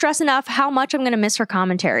cannot stress enough how much I'm going to miss her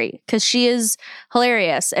commentary because she is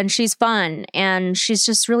hilarious and she's fun and she's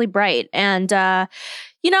just really bright. And,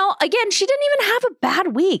 again, she didn't even have a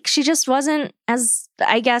bad week. She just wasn't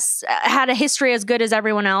had a history as good as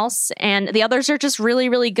everyone else. And the others are just really,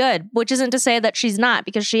 really good, which isn't to say that she's not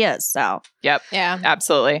because she is. So, yep. Yeah.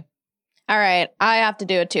 Absolutely. All right. I have to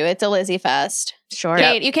do it too. It's a Lizzie fest. Sure.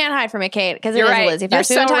 Kate, you can't hide from it, Kate, because it is a Lizzie fest.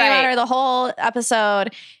 We've been talking about her the whole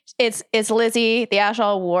episode. It's Lizzie, the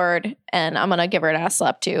Ashall Award, and I'm going to give her an ass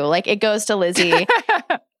slap too. Like, it goes to Lizzie.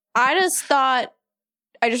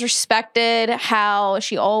 I just respected how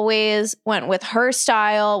she always went with her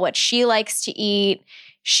style, what she likes to eat.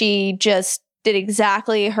 She just did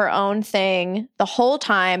exactly her own thing the whole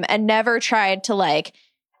time and never tried to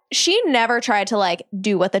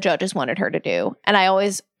do what the judges wanted her to do. And I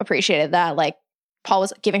always appreciated that. Like, Paul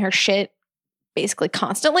was giving her shit basically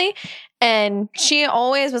constantly. And she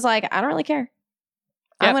always was like, I don't really care.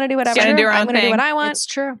 Yep. I'm going to do whatever. I'm going to do what I want. It's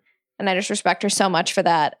true. And I just respect her so much for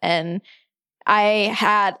that. And I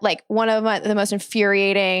had like one of the most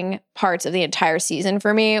infuriating parts of the entire season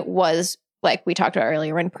for me was like we talked about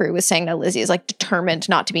earlier when Prue was saying that Lizzie is like determined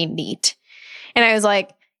not to be neat. And I was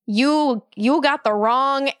like, you got the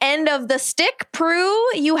wrong end of the stick,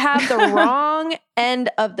 Prue. You have the wrong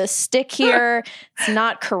end of the stick here. It's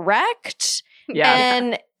not correct. Yeah.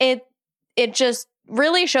 And it just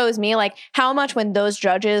really shows me like how much when those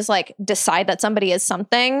judges like decide that somebody is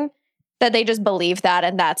something, that they just believe that,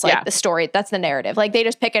 and that's like the story. That's the narrative. Like they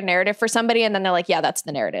just pick a narrative for somebody, and then they're like, "Yeah, that's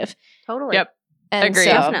the narrative." Totally. Yep. And agree.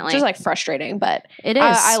 So, Definitely. just like frustrating, but it is.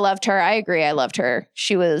 I loved her. I agree. I loved her.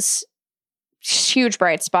 She was huge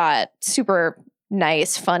bright spot. Super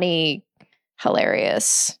nice, funny,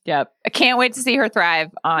 hilarious. Yep. I can't wait to see her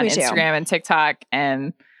thrive on Instagram and TikTok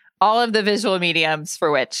and all of the visual mediums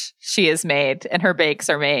for which she is made and her bakes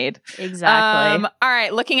are made. Exactly. All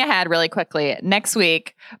right. Looking ahead really quickly. Next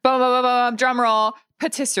week, drum roll,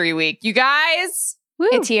 patisserie week. You guys,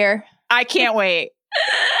 it's here. I can't wait.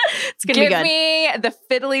 It's gonna be good. Give me the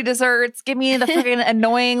fiddly desserts. Give me the freaking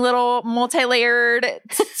annoying little multi-layered,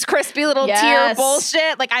 crispy little tier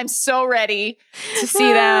bullshit. Like, I'm so ready to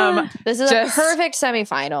see them. This is a perfect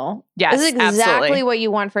semifinal. Yes, this is exactly absolutely what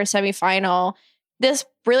you want for a semifinal. This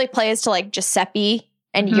really plays to like Giuseppe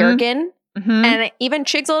and Jürgen. And even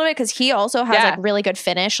Chigs a little bit because he also has like really good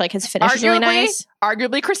finish. Like his finish is really nice.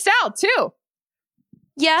 Arguably Crystelle too.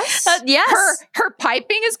 Yes. Yes. Her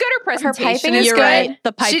piping is good. Her presentation piping is You're good. Right.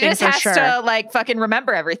 The piping she just has to like fucking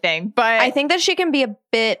remember everything. But I think that she can be a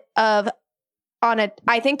bit of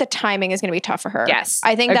I think the timing is going to be tough for her. Yes.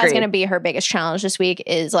 I think that's going to be her biggest challenge this week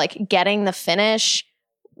is like getting the finish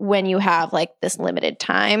when you have like this limited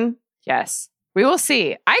time. Yes. We will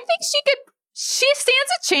see. I think she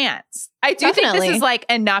stands a chance. I do think this is like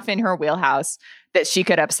enough in her wheelhouse that she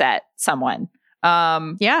could upset someone.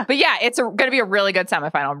 But yeah, it's going to be a really good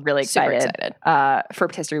semifinal. I'm really excited. For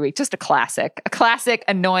Patisserie Week. Just a classic,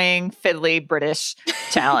 annoying, fiddly British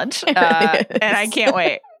challenge. And I can't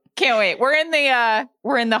wait. We're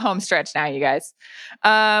in the home stretch now, you guys.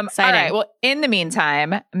 All right. Well, in the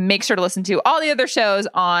meantime, make sure to listen to all the other shows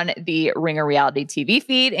on the Ringer Reality TV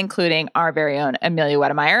feed, including our very own Amelia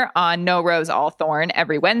Wedemeyer on No Rose All Thorn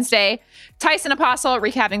every Wednesday, Tyson Apostle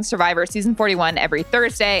recapping Survivor Season 41 every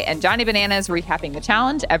Thursday, and Johnny Bananas recapping The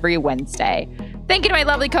Challenge every Wednesday. Thank you to my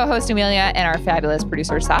lovely co-host Amelia and our fabulous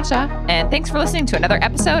producer Sasha. And thanks for listening to another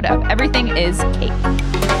episode of Everything is Cake.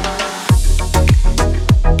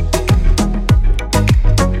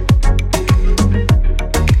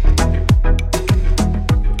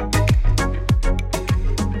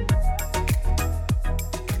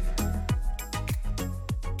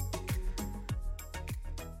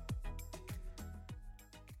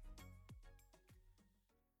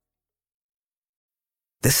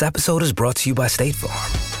 This episode is brought to you by State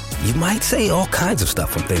Farm. You might say all kinds of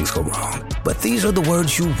stuff when things go wrong, but these are the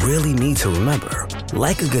words you really need to remember.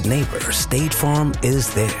 Like a good neighbor, State Farm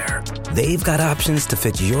is there. They've got options to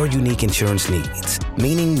fit your unique insurance needs,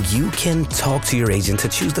 meaning you can talk to your agent to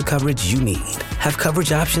choose the coverage you need, have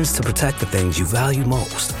coverage options to protect the things you value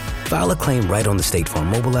most, file a claim right on the State Farm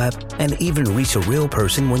mobile app, and even reach a real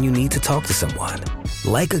person when you need to talk to someone.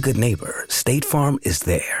 Like a good neighbor, State Farm is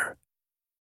there.